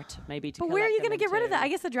it up. yurt maybe. To But where are you going going to get rid of that? I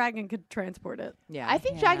guess the dragon could transport it. Yeah, I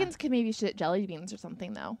think dragons could maybe shit jelly beans or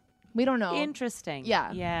something, though. We don't know. Interesting.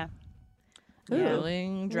 Yeah. Yeah.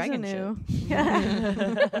 Drooling dragon shit.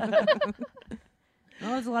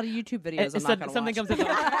 Oh, there's a lot of YouTube videos. I'm not gonna something watch. comes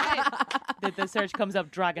up. the search comes up.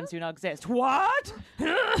 Dragons do not exist. What?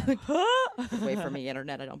 Wait for me,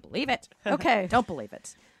 internet. I don't believe it. Okay. Don't believe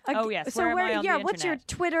it. Oh, yes. So Where am I on the what's your internet?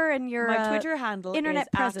 Twitter and your My Twitter handle internet is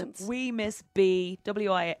presence? at We Miss B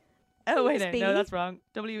W-I. Oh wait, Miss B? no, that's wrong.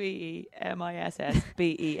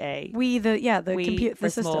 WEEMISSBEA. We the We compute for the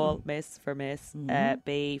system. small, Miss for Miss,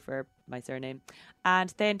 B for my surname.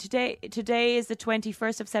 And then today is the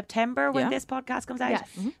 21st of September when this podcast comes out. Yes.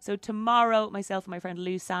 So tomorrow, myself and my friend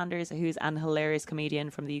Lou Sanders, who's an hilarious comedian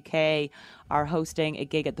from the UK, are hosting a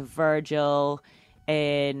gig at the Virgil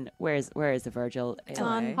in where is the Virgil?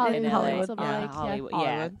 on Hollywood. In Hollywood. Silver Yeah, Lake, yeah. Hollywood. Yeah.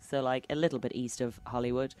 Hollywood. So like a little bit east of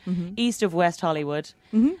Hollywood, east of West Hollywood.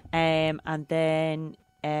 And then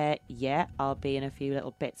I'll be in a few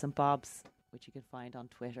little bits and bobs, which you can find on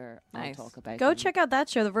Twitter. Nice. I'll talk about. Go them. check out that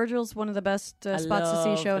show. The Virgil's one of the best spots to see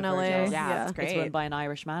love show in the LA. Virgil. Yeah, it's great. It's run by an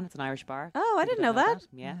Irish man. It's an Irish bar. Oh, I didn't know that.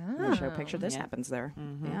 Yeah. I'm sure a picture of this Yeah. happens there.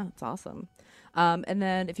 Yeah, it's awesome. And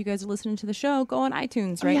then if you guys are listening to the show, go on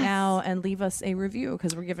iTunes right now and leave us a review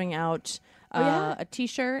because we're giving out a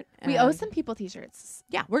T-shirt. We owe some people T-shirts.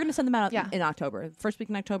 Yeah, we're going to send them out Yeah. in October. First week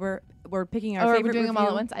in October, we're picking our Or favorite we're doing them all at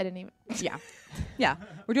review. once. I didn't even. Yeah,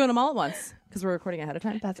 we're doing them all at once because we're recording ahead of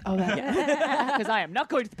time. That's Because I am not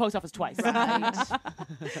going to the post office twice.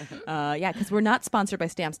 Yeah, because we're not sponsored by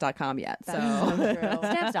Stamps.com yet. So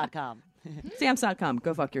Stamps.com. Stamps.com,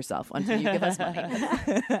 go fuck yourself until you give us money.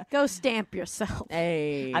 Go stamp yourself.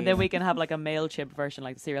 Hey. And then we can have like a MailChimp version,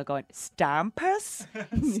 like the serial going, Stampus?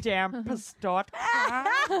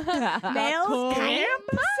 Stampus.com? Mail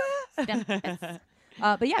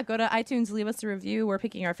But yeah, go to iTunes, leave us a review. We're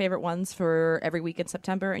picking our favorite ones for every week in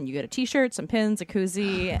September, and you get a T-shirt, some pins, a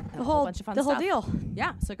koozie, and a whole bunch of fun the stuff. whole deal.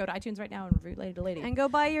 Yeah, so go to iTunes right now and review Lady to Lady. And go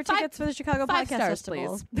buy your tickets for the Chicago 5 Podcast stars,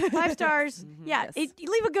 Festival. please. 5 stars. Yeah, Yes.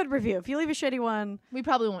 leave a good review. If you leave a shitty one, We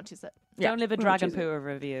probably won't choose it. Don't leave a we won't Dragon choose it. Poo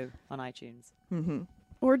review on iTunes.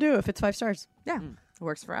 or do if it's 5 stars. Yeah, it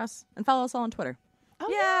works for us. And follow us all on Twitter.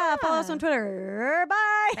 Yeah, follow us on Twitter.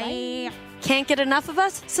 Bye. Can't get enough of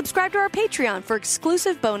us? Subscribe to our Patreon for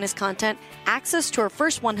exclusive bonus content, access to our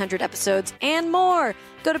first 100 episodes, and more.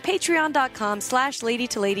 Go to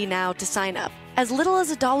patreon.com/ladytolady now to sign up. As little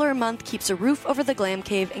as $1 a month keeps a roof over the Glam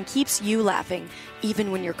Cave and keeps you laughing,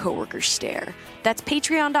 even when your coworkers stare. That's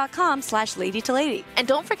patreon.com/ladytolady. And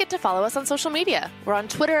don't forget to follow us on social media. We're on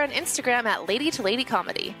Twitter and Instagram at Lady to Lady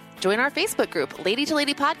Comedy. Join our Facebook group, Lady to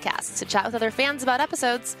Lady Podcasts, to chat with other fans about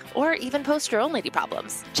episodes, or even post your own lady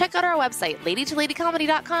problems. Check out our website,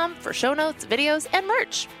 ladytoladycomedy.com, for show notes, videos, and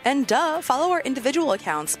merch. And follow our individual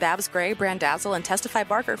accounts, Babs Gray, Brandazzle, and Testify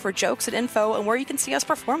Barker for jokes and info and where you can see us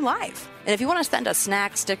perform live. And if you want to send us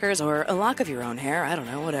snacks, stickers, or a lock of your own hair, I don't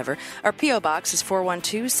know, whatever, our P.O. Box is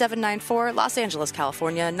 412-794, Los Angeles,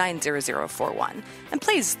 California, 90041. And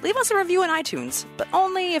please, leave us a review on iTunes, but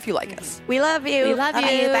only if you like us. We love you. We love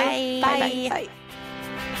you. Bye. Bye. Bye.